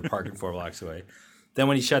instead of parking 4 blocks away. Then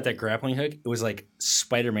when he shot that grappling hook, it was like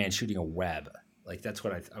Spider-Man shooting a web. Like that's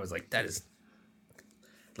what I was like, that is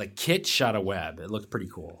like Kit shot a web. It looked pretty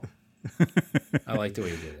cool. I like the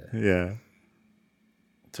way he did it. Yeah.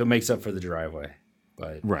 So it makes up for the driveway.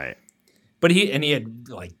 But right. But he had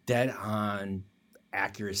like dead on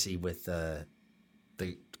accuracy with the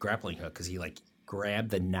grappling hook because he like grabbed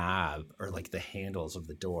the knob or like the handles of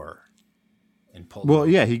the door and pulled. Well,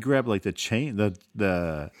 yeah, he grabbed like the chain,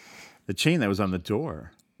 the chain that was on the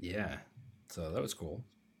door. Yeah, so that was cool.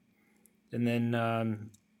 And then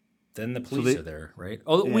the police are there, right?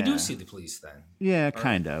 Oh, we do see the police then. Yeah,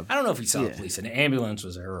 kind of. I don't know if we saw the police. An ambulance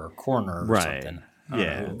was there or a coroner or something.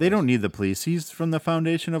 Yeah, they don't need the police. He's from the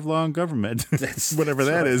Foundation of Law and Government. Whatever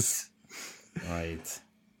that is. Right.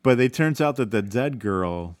 But it turns out that the dead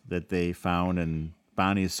girl that they found and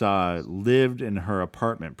Bonnie saw lived in her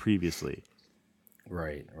apartment previously.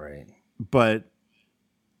 Right, right. But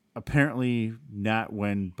apparently not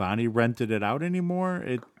when Bonnie rented it out anymore.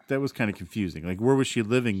 That was kind of confusing. Like, where was she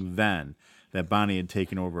living then that Bonnie had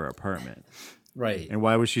taken over her apartment? Right. And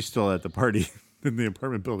why was she still at the party in the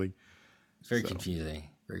apartment building? It's very confusing.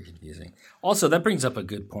 Very confusing. Also, that brings up a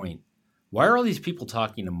good point. Why are all these people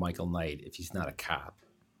talking to Michael Knight if he's not a cop?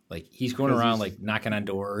 Like, he's going around, like, knocking on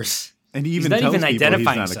doors. And he he's even not tells even people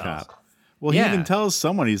identifying he's not himself. a cop. Well, he even tells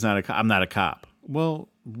someone he's not a cop. I'm not a cop. Well,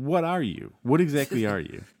 what are you? What exactly are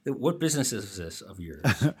you? What business is this of yours?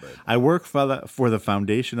 I work for the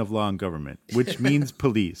Foundation of Law and Government, which means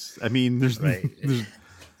police. I mean, there's... Right.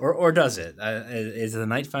 Or does it? Is the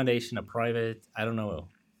Knight Foundation a private... I don't know.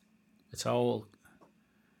 It's all...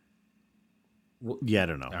 Yeah, I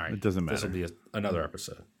don't know. All right. It doesn't matter. This will be another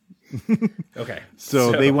episode. Okay.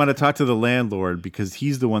 So they want to talk to the landlord because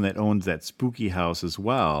he's the one that owns that spooky house as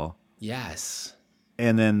well. Yes.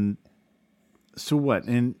 And then, so what?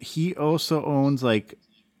 And he also owns like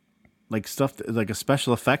stuff, like a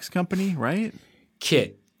special effects company, right?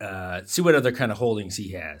 Kit. see what other kind of holdings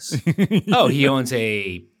he has. Oh, he owns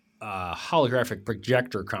a holographic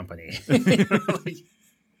projector company.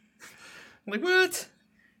 Like, what?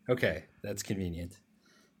 Okay, that's convenient.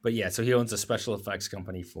 But yeah, so he owns a special effects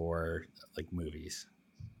company for like movies,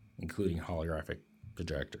 including holographic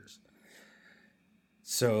projectors.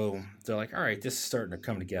 So they're like, all right, this is starting to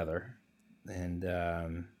come together. And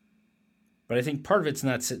but I think part of it's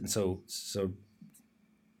not sitting so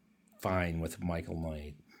fine with Michael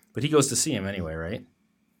Knight. But he goes to see him anyway, right?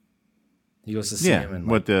 He goes to see him and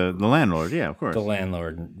with the landlord, yeah, of course. The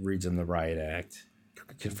landlord reads him the riot act,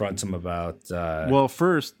 confronts him about well,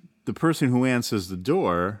 first the person who answers the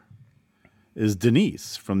door is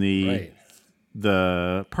Denise from the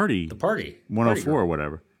party. The party. 104 or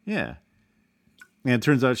whatever. Yeah. And it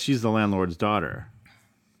turns out she's the landlord's daughter.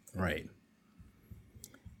 Right.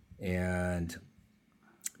 And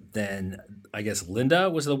then I guess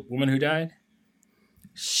Linda was the woman who died.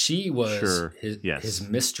 She was his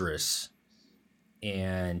mistress,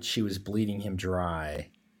 and she was bleeding him dry.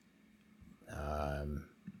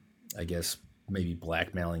 I guess maybe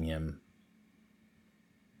blackmailing him.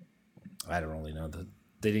 I don't really know.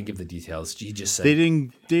 They didn't give the details. He just said they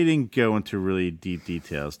didn't go into really deep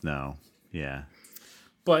details. No, yeah.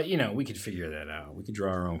 But we could figure that out. We could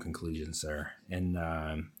draw our own conclusions there. And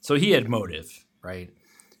so he had motive, right?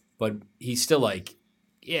 But he's still like,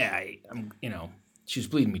 yeah, I'm. She was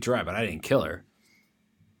bleeding me dry, but I didn't kill her.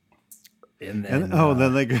 And then,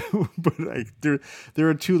 there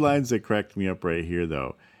are two lines that cracked me up right here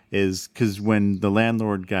though. Is because when the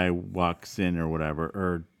landlord guy walks in or whatever,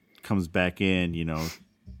 or comes back in,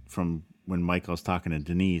 from when Michael's talking to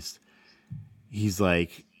Denise, he says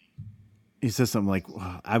something like,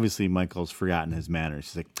 well, obviously Michael's forgotten his manners.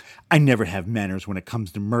 He's like, I never have manners when it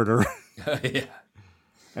comes to murder. Yeah.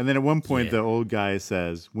 And then at one point, the old guy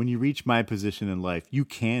says, when you reach my position in life, you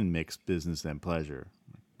can mix business and pleasure.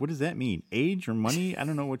 What does that mean? Age or money? I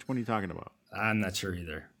don't know which one you're talking about. I'm not sure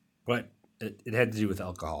either. But it had to do with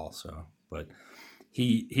alcohol. So, but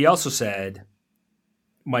he also said,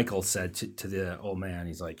 Michael said to the old man,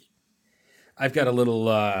 he's like, I've got a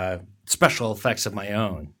little special effects of my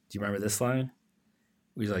own. Do you remember this line?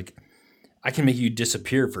 He's like, I can make you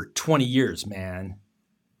disappear for 20 years, man.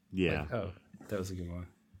 Yeah. Like, oh, that was a good one.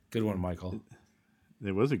 Good one, Michael.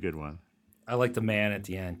 It was a good one. I like the man at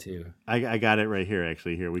the end, too. I got it right here,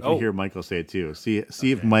 actually. Here. We can hear Michael say it, too. See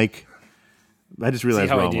if Mike... I just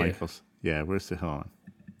realized we're all Michaels. Yeah, where's the... Hold on.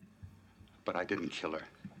 But I didn't kill her.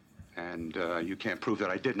 And you can't prove that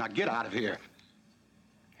I did. Now get out of here.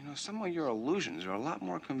 Some of your illusions are a lot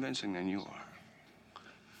more convincing than you are.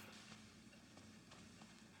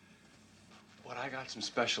 But I got some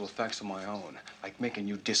special effects of my own, like making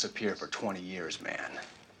you disappear for 20 years, man.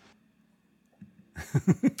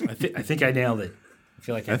 I think I nailed it. I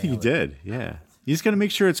feel like I think you did. Yeah, you just got to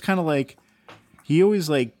make sure it's kind of like he always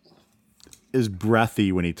is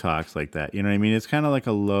breathy when he talks like that. You know what I mean? It's kind of like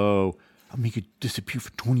a low. I'll make you disappear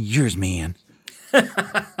for 20 years, man.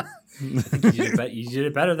 You did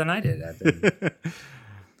it better than I did.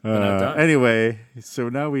 Anyway, so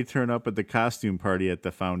now we turn up at the costume party at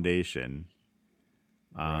the foundation.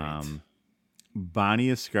 Right. Bonnie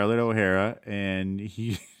is Scarlett O'Hara, and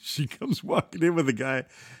she comes walking in with a guy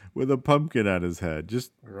with a pumpkin on his head,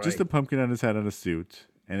 just a pumpkin on his head on a suit,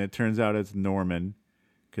 and it turns out it's Norman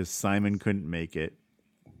because Simon couldn't make it,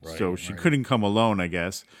 so she couldn't come alone. I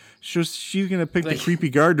guess she's gonna pick the creepy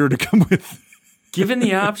gardener to come with. Given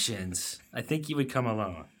the options, I think he would come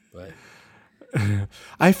alone, but.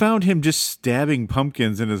 I found him just stabbing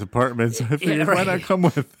pumpkins in his apartment, so I figured, why not come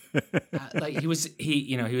with? He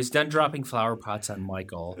was done dropping flower pots on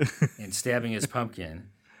Michael and stabbing his pumpkin,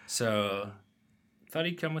 so I thought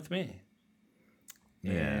he'd come with me.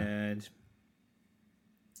 Yeah.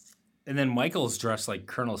 And then Michael's dressed like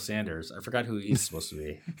Colonel Sanders. I forgot who he's supposed to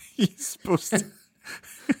be. He's supposed to.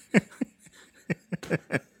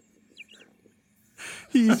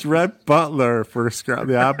 He's Rhett Butler for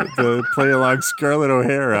to play along Scarlett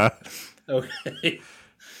O'Hara. Okay.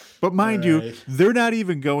 But mind you, they're not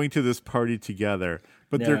even going to this party together,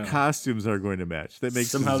 but their costumes are going to match. That makes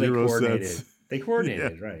zero sense. They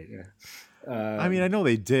coordinated, right. Yeah. I mean, I know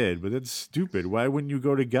they did, but that's stupid. Why wouldn't you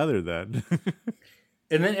go together then?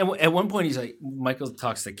 And then at one point, he's like, Michael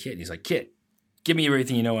talks to Kit. He's like, Kit, give me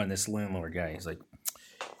everything you know on this landlord guy. He's like,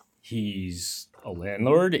 he's a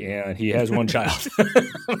landlord and he has one child.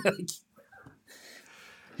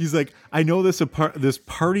 He's like, I know this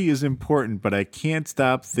party is important, but I can't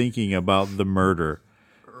stop thinking about the murder.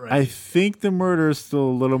 Right. I think the murder is still a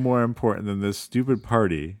little more important than this stupid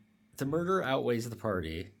party. The murder outweighs the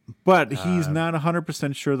party. But he's not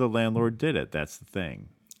 100% sure the landlord did it. That's the thing.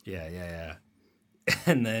 Yeah.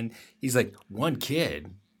 And then he's like, 1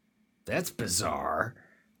 kid? That's bizarre.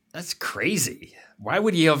 That's crazy. Why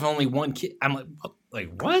would you have only 1 kid? I'm like,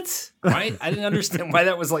 what? Why? I didn't understand why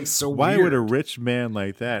that was like so Why weird. would a rich man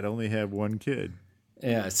like that only have 1 kid?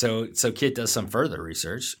 Yeah, so Kit does some further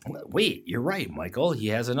research. Wait, you're right, Michael. He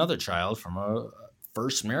has another child from a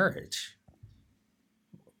first marriage.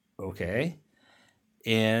 Okay.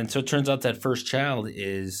 And so it turns out that first child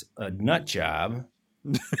is a nut job.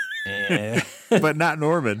 But not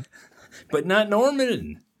Norman. But not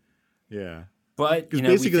Norman. Yeah. But, you know,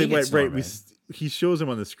 basically, we think it's Norman. he shows him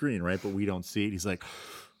on the screen, right? But we don't see it. He's like,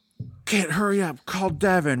 Kit, hurry up. Call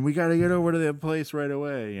Devin. We got to get over to the place right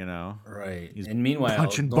away, you know? Right. He's and meanwhile,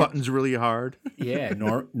 punching buttons really hard. Yeah.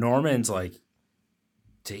 Norman's like,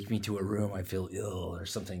 take me to a room. I feel ill or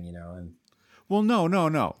something, you know? And well,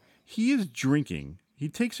 no. He is drinking. He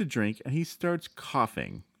takes a drink and he starts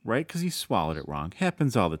coughing, right? Because he swallowed it wrong.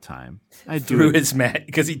 Happens all the time. I do through it. his mask,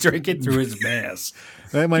 because he drank it through his mask.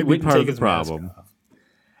 That might He be wouldn't part of take the his mask problem. off.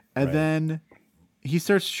 And Right. then he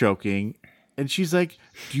starts choking, and she's like,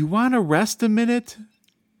 do you want to rest a minute?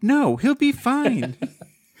 No, he'll be fine.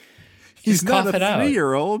 He's Just not cough a it out.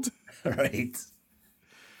 3-year-old. Right.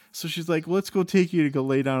 So she's like, let's go take you to go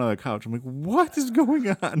lay down on the couch. I'm like, what is going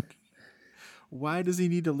on? Why does he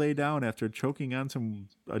need to lay down after choking on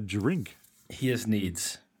a drink? He has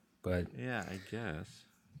needs, but Yeah, I guess.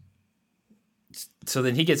 so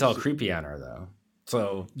then he gets all creepy on her though.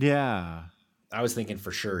 So Yeah. I was thinking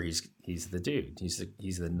for sure he's the dude. He's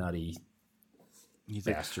the nutty He's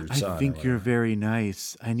like, bastard I son. or think you're whatever. very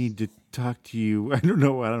nice. I need to talk to you. I don't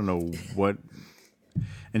know what.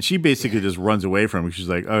 And she basically just runs away from him. She's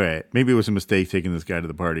like, all right, maybe it was a mistake taking this guy to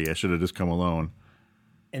the party. I should have just come alone.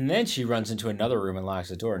 And then she runs into another room and locks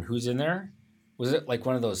the door. And who's in there? Was it like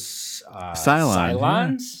one of those Cylon,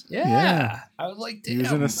 Cylons? Yeah. Yeah. I was like, damn, He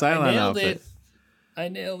was in a Cylon I nailed outfit. it. I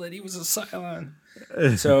nailed it. He was a Cylon.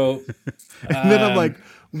 So And then I'm like,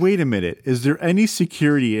 wait a minute. Is there any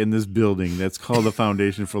security in this building that's called the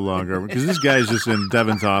Foundation for Law and Government? Because this guy's just in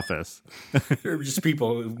Devin's office. there were just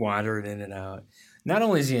people wandering in and out. Not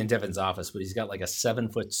only is he in Devin's office, but he's got like a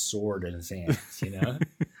 7-foot sword in his hands, you know?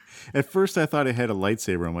 At first, I thought it had a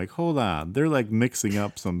lightsaber. I'm like, hold on. They're like mixing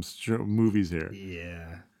up some movies here.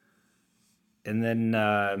 Yeah. And then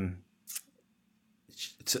I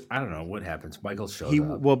don't know what happens. Michael shows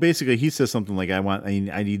up. Well, basically, he says something like, I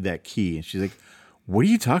need that key. And she's like, what are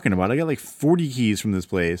you talking about? I got like 40 keys from this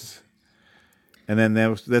place. And then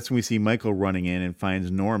that's when we see Michael running in and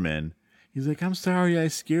finds Norman. He's like, I'm sorry, I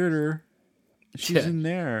scared her. She's in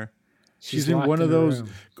there. She's in locked one of in the those. room.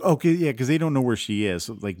 Okay, yeah, because they don't know where she is.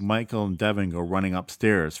 So, like Michael and Devin go running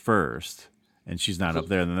upstairs first, and she's not up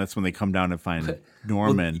there. And then that's when they come down and find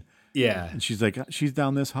Norman. Yeah. And she's like, she's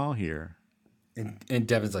down this hall here. And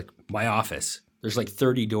Devin's like, my office. There's like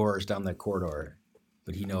 30 doors down that corridor,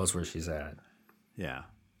 but he knows where she's at. Yeah.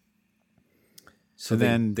 So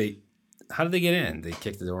then they how did they get in? They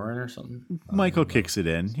kick the door in or something? Michael kicks it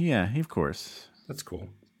in. Yeah, of course. That's cool.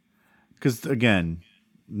 Because again,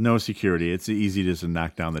 no security. It's easy just to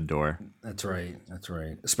knock down the door. That's right. That's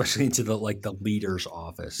right. Especially into the leader's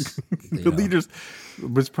office. The leaders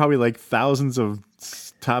was probably like thousands of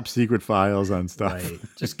top secret files on stuff. Right.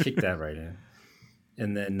 Just kick that right in.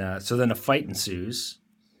 And then so then a fight ensues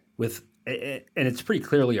with and it's pretty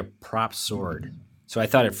clearly a prop sword. So I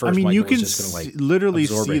thought at first Michael you can was just going to literally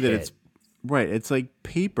absorb see a that hit. it's right. It's like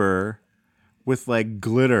paper with like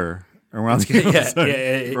glitter around the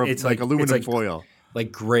outside. Or it's like aluminum it's foil.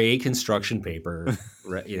 Like gray construction paper,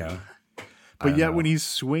 you know. But yet when he's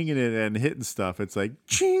swinging it and hitting stuff, it's like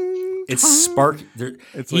ching. It's spark.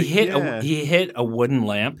 It's he like, hit yeah. he hit a wooden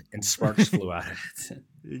lamp and sparks flew out of it.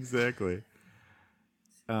 Exactly.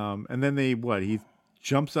 And then he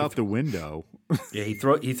jumps out the window. Yeah, he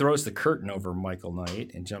throws the curtain over Michael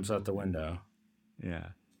Knight and jumps out the window. Yeah,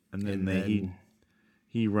 and then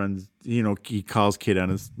he runs. You know, he calls Kit on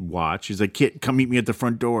his watch. He's like, "Kit, come meet me at the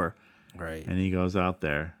front door." Right. And he goes out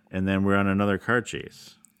there, and then we're on another car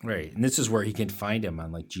chase. Right, and this is where he can find him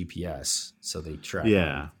on like GPS, so they track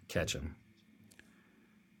Yeah. him, catch him.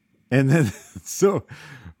 And then so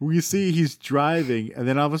we see he's driving, and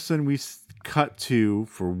then all of a sudden we cut to,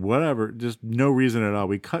 for whatever, just no reason at all,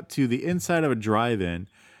 we cut to the inside of a drive-in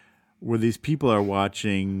where these people are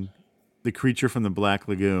watching The Creature from the Black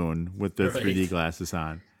Lagoon with their Right. 3D glasses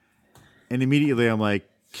on. And immediately I'm like,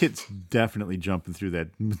 Kit's definitely jumping through that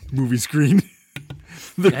movie screen.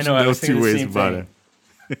 There's I know, I no was thinking two the ways same about thing.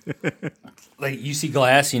 it. Like you see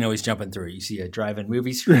glass, you know he's jumping through it. You see a drive-in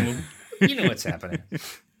movie screen, you know what's happening.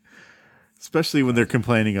 Especially when they're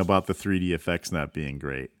complaining about the 3D effects not being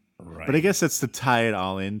great. Right. But I guess that's to tie it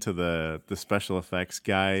all into the special effects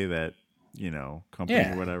guy that, company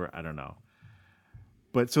or whatever. I don't know.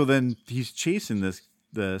 But so then he's chasing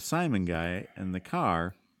the Simon guy in the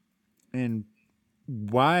car, and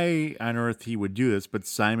why on earth he would do this, but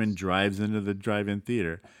Simon drives into the drive-in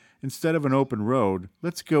theater. Instead of an open road,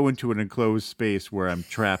 let's go into an enclosed space where I'm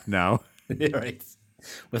trapped now. Right.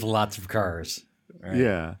 With lots of cars. Right.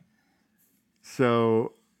 Yeah.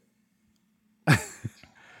 So I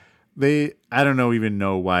don't even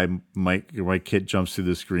know why Kit jumps through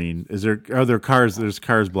the screen. Are there cars? There's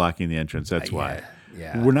cars blocking the entrance. That's why.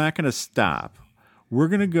 Yeah. We're not going to stop. We're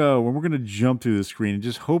going to go and we're going to jump through the screen and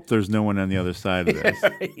just hope there's no one on the other side of this.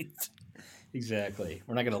 Right. Exactly.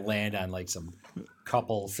 We're not going to land on like some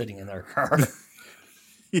couple sitting in their car.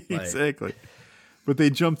 Exactly. But they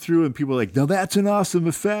jump through and people are like, now that's an awesome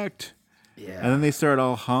effect. Yeah. And then they start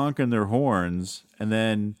all honking their horns. And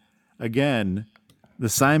then again, the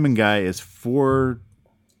Simon guy is 4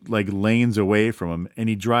 lanes away from him, and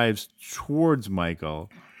he drives towards Michael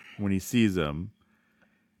when he sees him.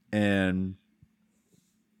 And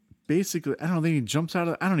basically, I don't think he jumps out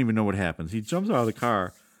of I don't even know what happens. He jumps out of the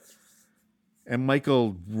car, and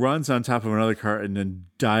Michael runs on top of another car and then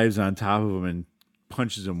dives on top of him and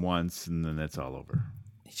punches him once, and then that's all over.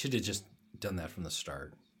 He should have just done that from the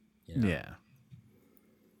start. Yeah.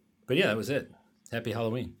 But yeah, that was it. Happy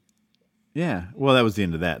Halloween. Yeah. Well, that was the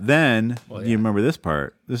end of that. Then, you remember this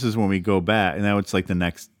part? This is when we go back, and now it's like the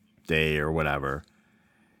next day or whatever.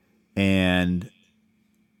 And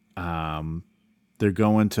they're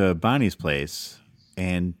going to Bonnie's place,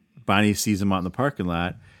 and Bonnie sees him out in the parking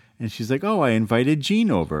lot, and she's like, oh, I invited Jean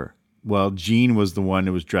over. Well, Jean was the one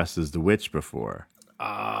who was dressed as the witch before.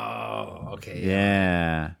 Oh, okay.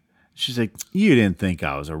 Yeah. She's like, you didn't think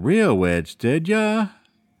I was a real witch, did ya?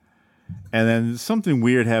 And then something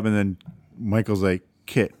weird happened, and Michael's like,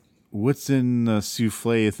 Kit, what's in the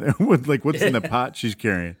souffle? What's in the pot she's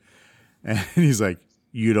carrying? And he's like,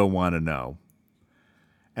 you don't want to know.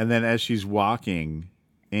 And then as she's walking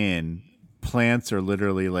in, plants are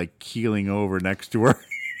literally keeling over next to her.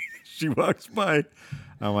 She walks by.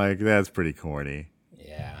 I'm like, that's pretty corny.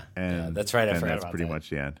 Yeah. And that's right. I forgot that's about pretty that. much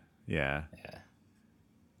the end. Yeah.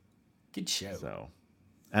 Good show. So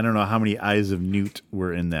I don't know how many eyes of Newt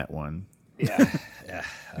were in that one. Yeah.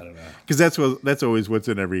 I don't know. Because that's always what's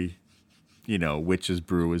in every, witch's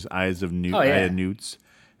brew is eyes of Newt, Oh, yeah. eye of Newts,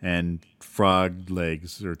 and frog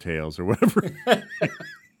legs or tails or whatever.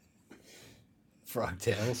 Frog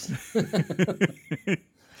tails.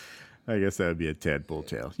 I guess that would be a tadpole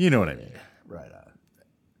tail. You know what I mean? Right on.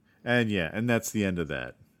 And that's the end of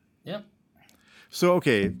that. Yep. So,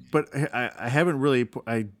 okay, but I haven't really,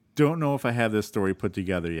 I don't know if I have this story put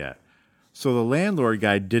together yet. So the landlord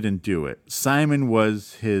guy didn't do it. Simon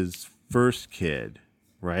was his first kid,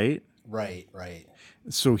 right? Right.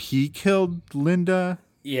 So he killed Linda?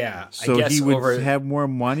 Yeah. So I guess he would have more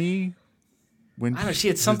money when I don't know, she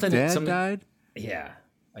had something. his dad died? Yeah,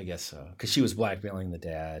 I guess so. Because she was blackmailing the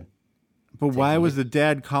dad. But why was the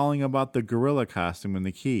dad calling about the gorilla costume and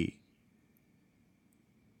the key?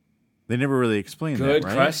 They never really explained that, right?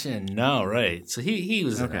 Good question. No, right. So he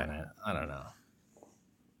was in on it. I don't know.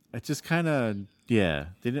 It just kind of,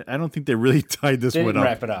 I don't think they really tied this They one didn't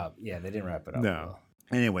up. wrap it up. Yeah, they didn't wrap it up. No.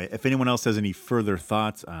 Anyway, if anyone else has any further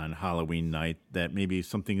thoughts on Halloween night, that maybe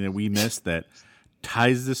something that we missed that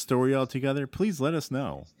ties this story all together, please let us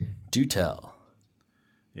know. Do tell.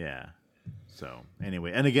 Yeah. So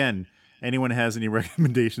anyway, and again, anyone has any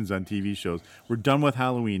recommendations on TV shows? We're done with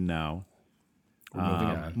Halloween now. We're moving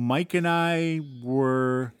on. Mike and I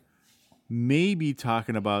were maybe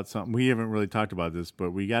talking about something. We haven't really talked about this,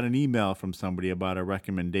 but we got an email from somebody about a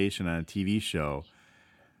recommendation on a TV show.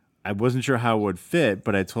 I wasn't sure how it would fit,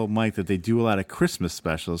 but I told Mike that they do a lot of Christmas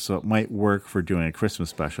specials, so it might work for doing a Christmas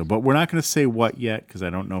special. But we're not going to say what yet because I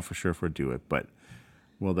don't know for sure if we'll do it, but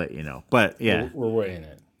we'll let you know. But yeah. We're weighing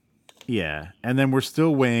it. Yeah. And then we're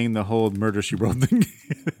still weighing the whole Murder, She Wrote thing.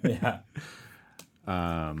 Yeah.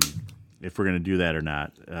 If we're going to do that or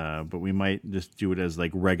not. But we might just do it as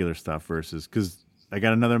regular stuff versus, because I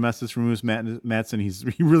got another message from Moose Matson. He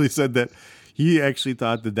really said that he actually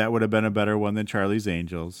thought that would have been a better one than Charlie's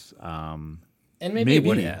Angels. And maybe it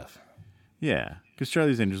would have. Yeah, because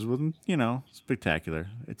Charlie's Angels wasn't, spectacular.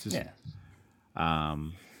 It's just,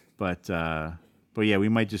 But yeah, we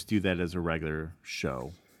might just do that as a regular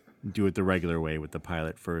show. Do it the regular way with the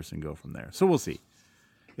pilot first and go from there. So we'll see.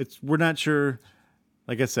 We're not sure.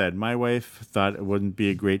 Like I said, my wife thought it wouldn't be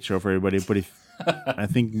a great show for everybody, but I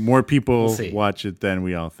think more people watch it than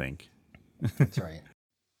we all think. That's right.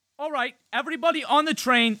 All right, everybody on the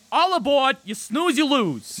train, all aboard. You snooze, you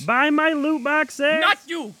lose. Buy my loot boxes. Not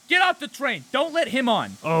you. Get off the train. Don't let him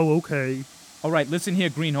on. Oh, okay. All right, listen here,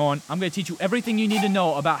 Greenhorn. I'm going to teach you everything you need to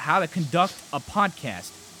know about how to conduct a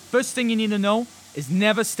podcast. First thing you need to know is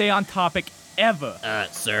never stay on topic ever.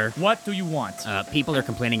 Sir? What do you want? People are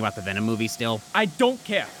complaining about the Venom movie still. I don't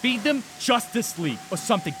care. Feed them Justice League or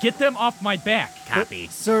something. Get them off my back. Copy.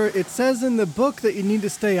 Sir, it says in the book that you need to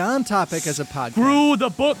stay on topic as a podcast. Screw the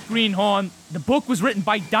book, Greenhorn. The book was written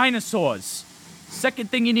by dinosaurs.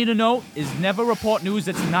 Second thing you need to know is never report news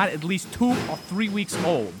that's not at least 2 or 3 weeks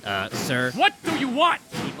old. Sir? What do you want?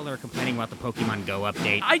 People are complaining about the Pokemon Go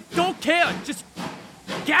update. I don't care. Just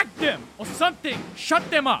gag them or something.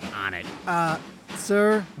 Shut them up. On it.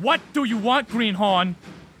 Sir? What do you want, Greenhorn?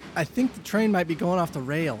 I think the train might be going off the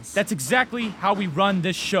rails. That's exactly how we run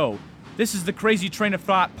this show. This is the Crazy Train of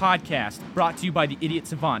Thought podcast, brought to you by the Idiot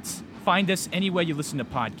Savants. Find us anywhere you listen to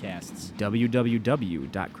podcasts.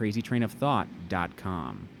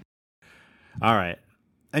 www.crazytrainofthought.com. All right.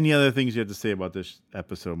 Any other things you have to say about this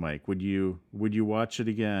episode, Mike? Would you watch it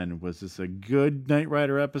again? Was this a good Knight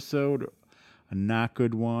Rider episode, a not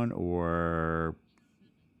good one, or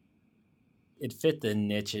it fit the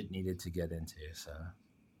niche it needed to get into? So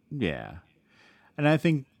yeah, and I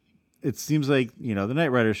think it seems like the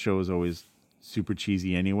Knight Rider show is always super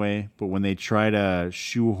cheesy anyway, but when they try to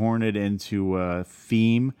shoehorn it into a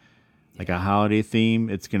theme, like a holiday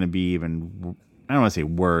theme, it's going to be even, I don't want to say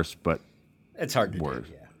worse, but it's hard to worse.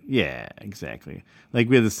 do, Yeah, exactly. Like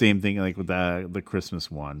we had the same thing like with the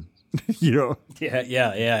Christmas one, Yeah,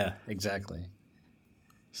 exactly.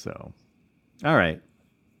 So, all right.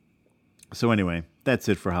 So anyway, that's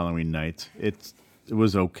it for Halloween Night. It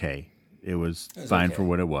was okay. It was fine okay for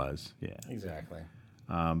what it was. Yeah, exactly.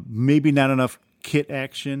 Maybe not enough Kit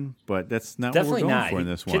action, but that's not Definitely what we're going not. for in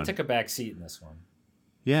this one. Kit took a back seat in this one.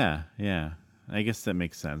 Yeah. I guess that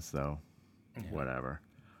makes sense, though. Yeah. Whatever.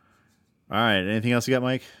 All right. Anything else you got,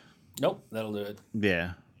 Mike? Nope, that'll do it.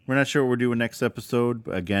 Yeah. We're not sure what we're doing next episode.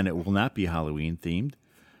 But again, it will not be Halloween themed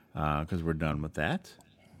because we're done with that.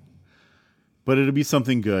 But it'll be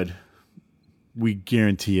something good. We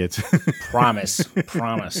guarantee it. Promise.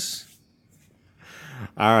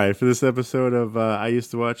 All right. For this episode of I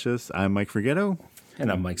Used to Watch This, I'm Mike Forgetto.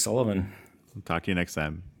 And I'm Mike Sullivan. We'll talk to you next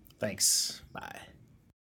time. Thanks. Bye.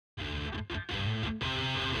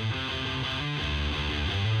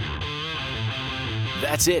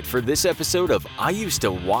 That's it for this episode of I Used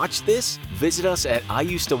to Watch This. Visit us at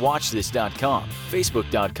IUsedToWatchThis.com,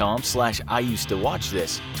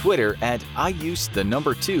 Facebook.com/IUsedToWatchThis, Twitter at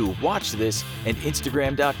IUsed2watchthis, and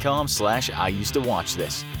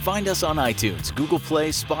Instagram.com/IUsedToWatchThis. Find us on iTunes, Google Play,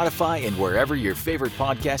 Spotify, and wherever your favorite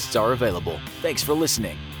podcasts are available. Thanks for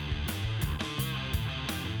listening.